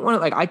don't want to,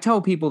 like I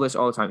tell people this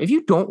all the time, if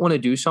you don't want to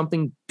do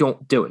something,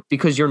 don't do it,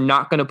 because you're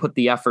not going to put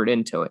the effort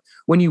into it.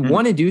 When you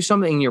want to do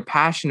something and you're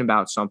passionate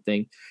about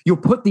something, you'll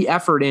put the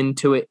effort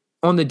into it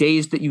on the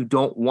days that you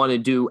don't want to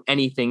do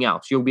anything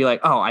else. You'll be like,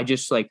 I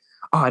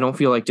don't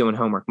feel like doing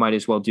homework. Might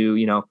as well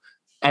do,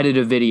 edit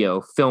a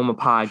video, film a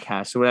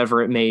podcast,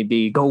 whatever it may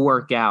be, go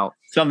work out.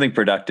 Something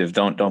productive.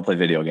 Don't play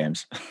video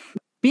games.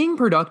 Being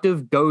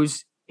productive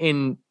goes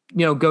hand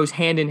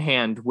in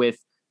hand with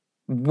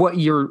what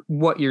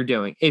you're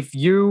doing. If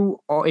you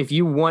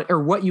want,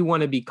 or what you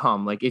want to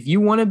become, like if you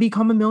want to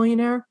become a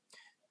millionaire,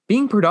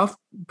 being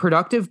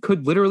productive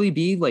could literally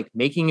be like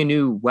making a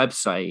new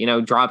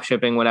website, drop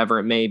shipping, whatever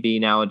it may be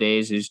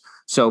nowadays is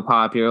so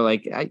popular.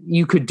 Like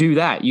you could do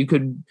that. You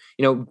could,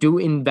 do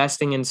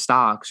investing in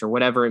stocks or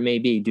whatever it may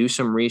be, do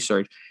some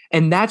research.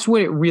 And that's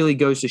what it really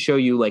goes to show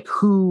you, like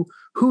who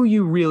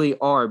you really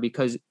are,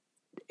 because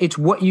it's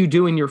what you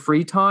do in your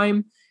free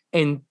time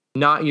and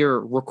not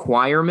your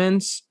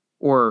requirements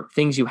or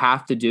things you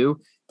have to do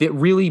that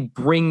really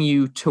bring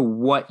you to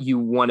what you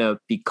want to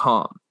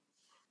become.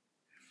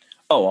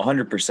 Oh,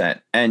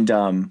 100%.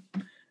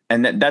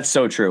 And that's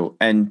so true.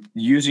 And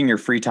using your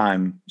free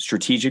time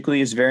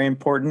strategically is very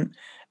important.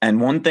 And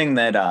one thing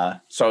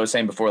that, so I was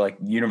saying before, like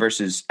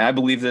universe is, and I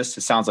believe this,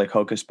 it sounds like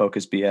hocus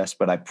pocus BS,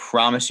 but I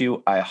promise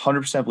you, I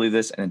 100% believe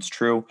this and it's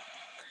true.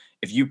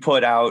 If you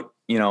put out,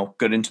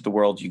 good into the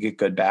world, you get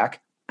good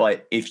back.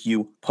 But if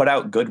you put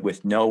out good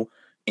with no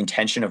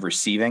intention of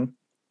receiving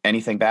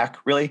anything back,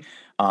 really,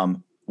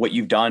 what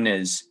you've done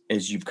is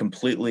you've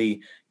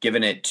completely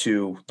given it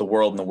to the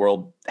world, and the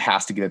world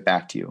has to give it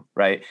back to you,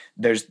 right?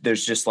 There's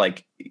just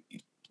like,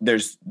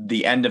 there's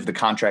the end of the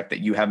contract that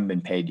you haven't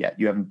been paid yet.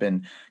 You haven't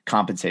been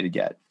compensated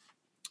yet.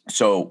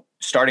 So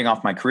starting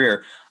off my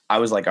career, I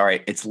was like, all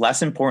right, it's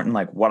less important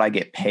like what I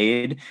get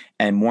paid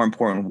and more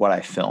important what I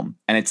film.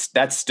 And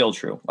that's still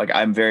true. Like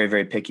I'm very,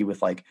 very picky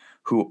with like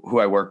who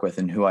I work with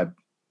and who I,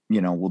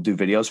 will do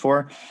videos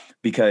for,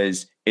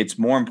 because it's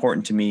more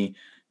important to me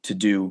to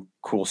do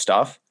cool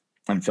stuff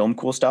and film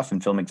cool stuff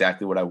and film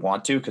exactly what I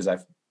want to, because I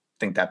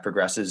think that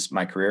progresses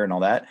my career and all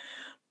that.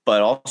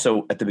 But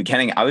also at the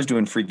beginning, I was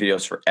doing free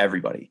videos for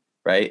everybody,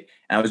 right?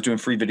 And I was doing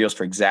free videos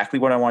for exactly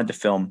what I wanted to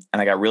film.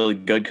 And I got really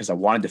good because I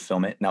wanted to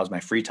film it, and that was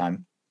my free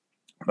time.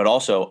 But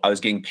also I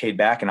was getting paid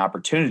back in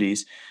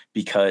opportunities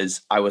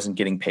because I wasn't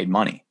getting paid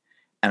money.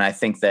 And I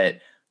think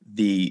that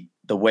the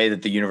way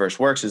that the universe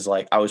works is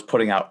like I was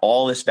putting out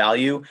all this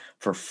value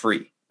for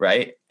free,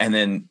 right? And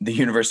then the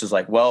universe is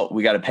like, well,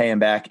 we got to pay him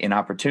back in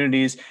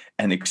opportunities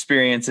and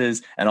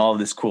experiences and all of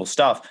this cool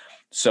stuff.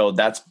 So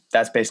that's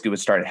basically what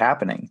started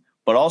happening.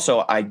 But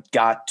also I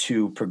got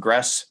to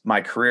progress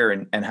my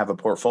career and have a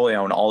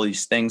portfolio and all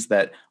these things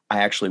that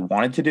I actually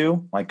wanted to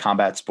do, like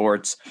combat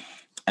sports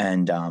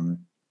and,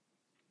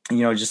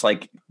 just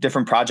like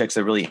different projects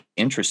that really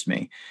interest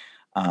me.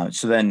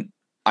 So then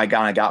I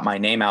kind of got my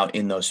name out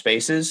in those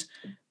spaces,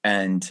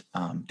 and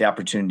the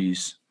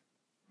opportunities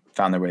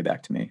found their way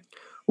back to me.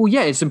 Well,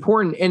 yeah, it's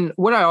important. And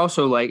what I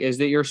also like is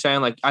that you're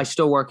saying like, I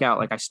still work out,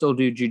 like I still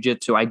do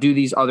jujitsu, I do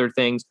these other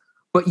things,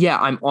 but yeah,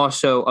 I'm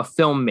also a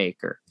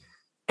filmmaker.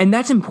 And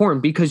that's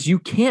important because you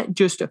can't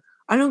just,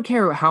 I don't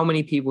care how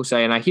many people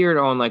say, and I hear it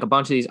on like a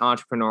bunch of these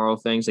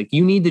entrepreneurial things, like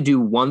you need to do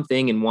one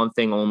thing and one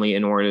thing only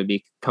in order to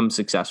become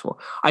successful.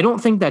 I don't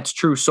think that's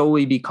true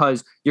solely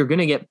because you're going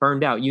to get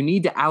burned out. You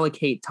need to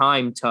allocate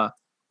time to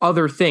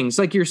other things.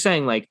 Like you're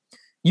saying, like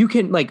you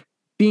can, like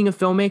being a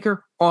filmmaker,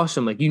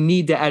 awesome. Like you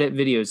need to edit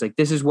videos. Like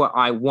this is what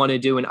I want to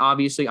do. And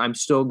obviously I'm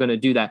still going to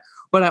do that.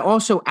 But I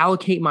also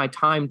allocate my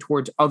time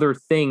towards other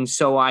things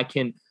so I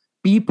can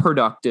be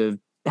productive,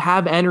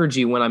 have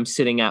energy when I'm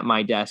sitting at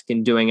my desk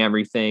and doing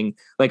everything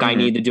like I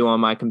need to do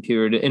on my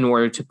computer in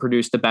order to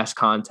produce the best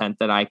content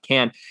that I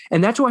can.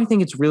 And that's why I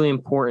think it's really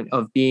important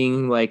of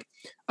being like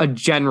a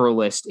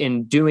generalist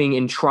in doing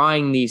and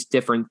trying these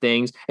different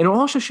things. And it'll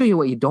also show you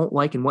what you don't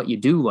like and what you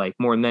do like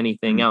more than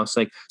anything else.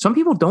 Like some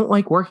people don't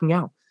like working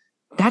out.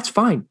 That's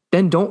fine.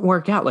 Then don't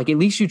work out. Like at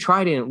least you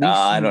tried it. At least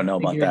I don't know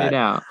about that. It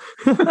out.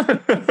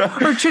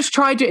 Or just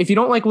try to, if you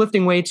don't like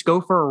lifting weights,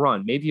 go for a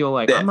run. Maybe you'll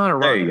like, I'm not a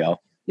runner. There you go.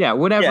 Yeah,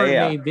 whatever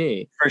it may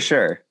be. For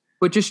sure.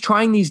 But just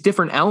trying these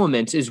different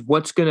elements is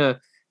what's going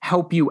to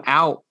help you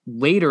out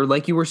later.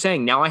 Like you were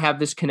saying, now I have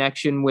this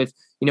connection with,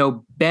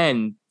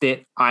 Ben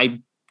that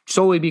I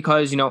solely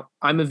because,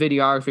 I'm a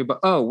videographer, but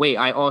oh, wait,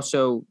 I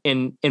also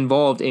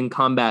involved in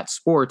combat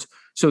sports.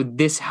 So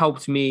this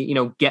helped me,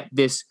 get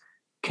this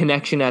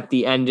connection at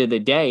the end of the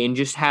day, and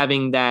just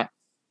having that,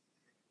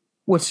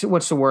 what's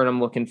the word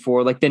I'm looking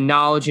for? Like the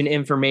knowledge and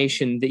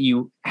information that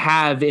you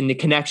have in the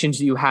connections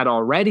that you had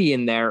already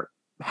in there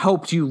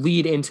helped you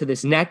lead into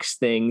this next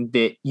thing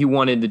that you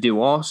wanted to do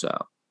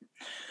also.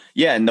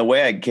 Yeah. And the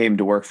way I came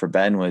to work for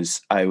Ben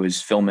was I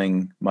was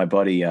filming my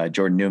buddy,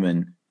 Jordan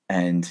Newman,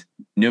 and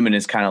Newman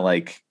is kind of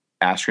like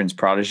Askren's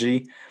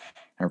protege,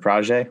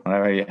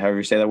 however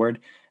you say that word.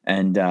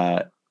 And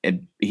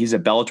he's a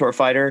Bellator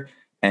fighter,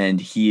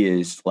 and he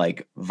is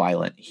like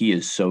violent. He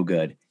is so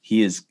good.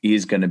 He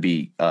is going to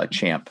be a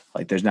champ.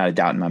 Like there's not a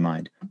doubt in my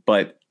mind,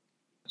 but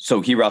so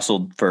he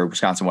wrestled for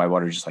Wisconsin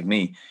Whitewater just like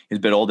me. He's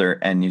a bit older,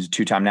 and he's a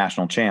 2-time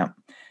national champ.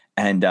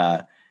 And,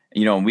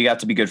 we got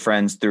to be good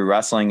friends through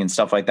wrestling and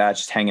stuff like that,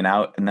 just hanging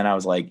out. And then I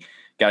was like,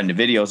 got into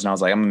videos, and I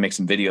was like, I'm gonna make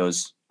some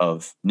videos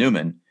of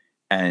Newman.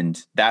 And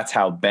that's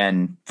how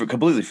Ben,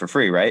 completely for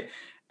free, right?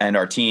 And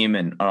our team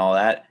and all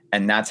that.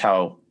 And that's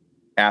how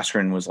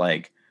Askren was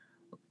like,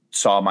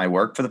 saw my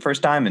work for the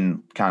first time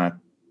and kind of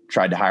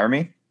tried to hire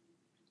me.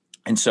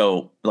 And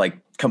so like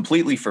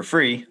completely for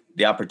free,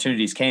 the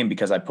opportunities came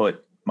because I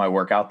put my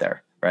work out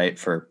there, right,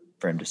 for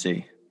him to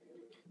see.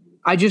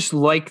 I just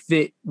like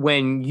that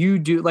when you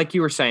do, like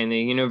you were saying, the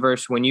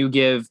universe, when you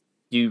give,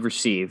 you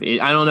receive.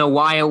 I don't know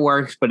why it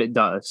works, but it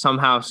does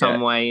somehow, some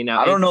way.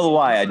 I don't know the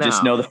why. I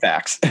just know the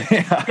facts.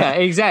 Yeah,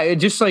 exactly.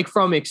 Just like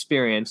from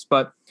experience.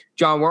 But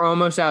John, we're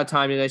almost out of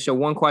time today. So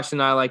one question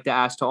I like to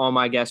ask to all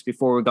my guests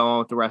before we go on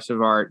with the rest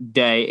of our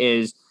day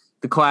is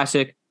the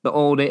classic,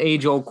 the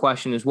age-old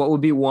question is, what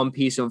would be one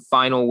piece of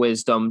final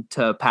wisdom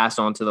to pass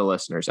on to the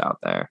listeners out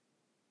there?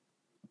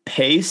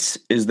 Pace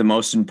is the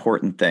most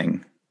important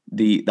thing.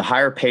 The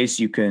higher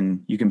pace you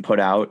can put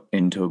out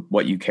into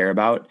what you care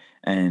about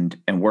and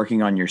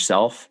working on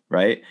yourself,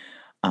 right?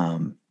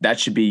 That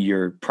should be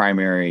your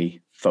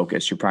primary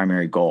focus, your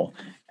primary goal.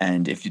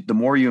 And the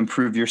more you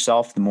improve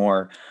yourself, the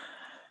more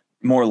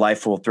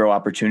life will throw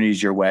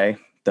opportunities your way.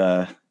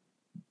 The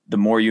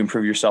more you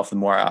improve yourself, the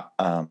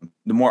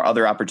more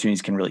other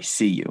opportunities can really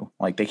see you.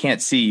 Like they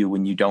can't see you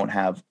when you don't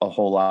have a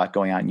whole lot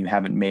going on and you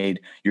haven't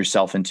made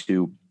yourself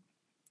into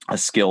a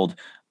skilled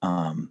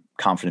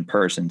confident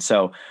person.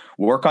 So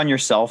work on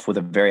yourself with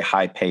a very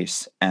high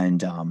pace,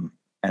 and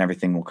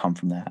everything will come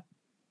from that.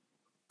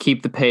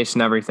 Keep the pace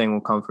and everything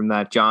will come from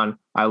that. John,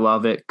 I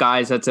love it.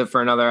 Guys, that's it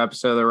for another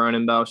episode of the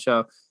Ronan Bell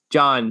Show.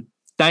 John,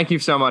 thank you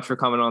so much for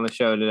coming on the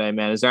show today,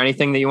 man. Is there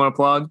anything that you want to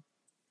plug?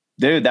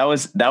 Dude, that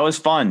was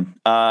fun.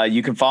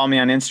 You can follow me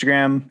on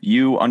Instagram,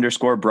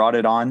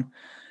 _Broughton.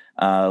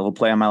 We'll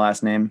play on my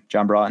last name,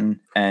 John Broughton.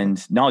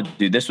 And no,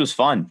 dude, this was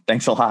fun.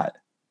 Thanks a lot.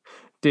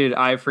 Dude,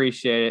 I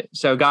appreciate it.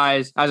 So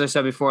guys, as I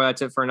said before,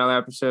 that's it for another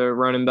episode of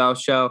Ronan Bell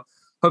Show.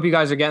 Hope you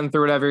guys are getting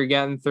through whatever you're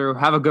getting through.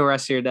 Have a good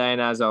rest of your day.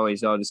 And as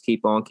always, y'all just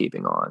keep on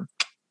keeping on.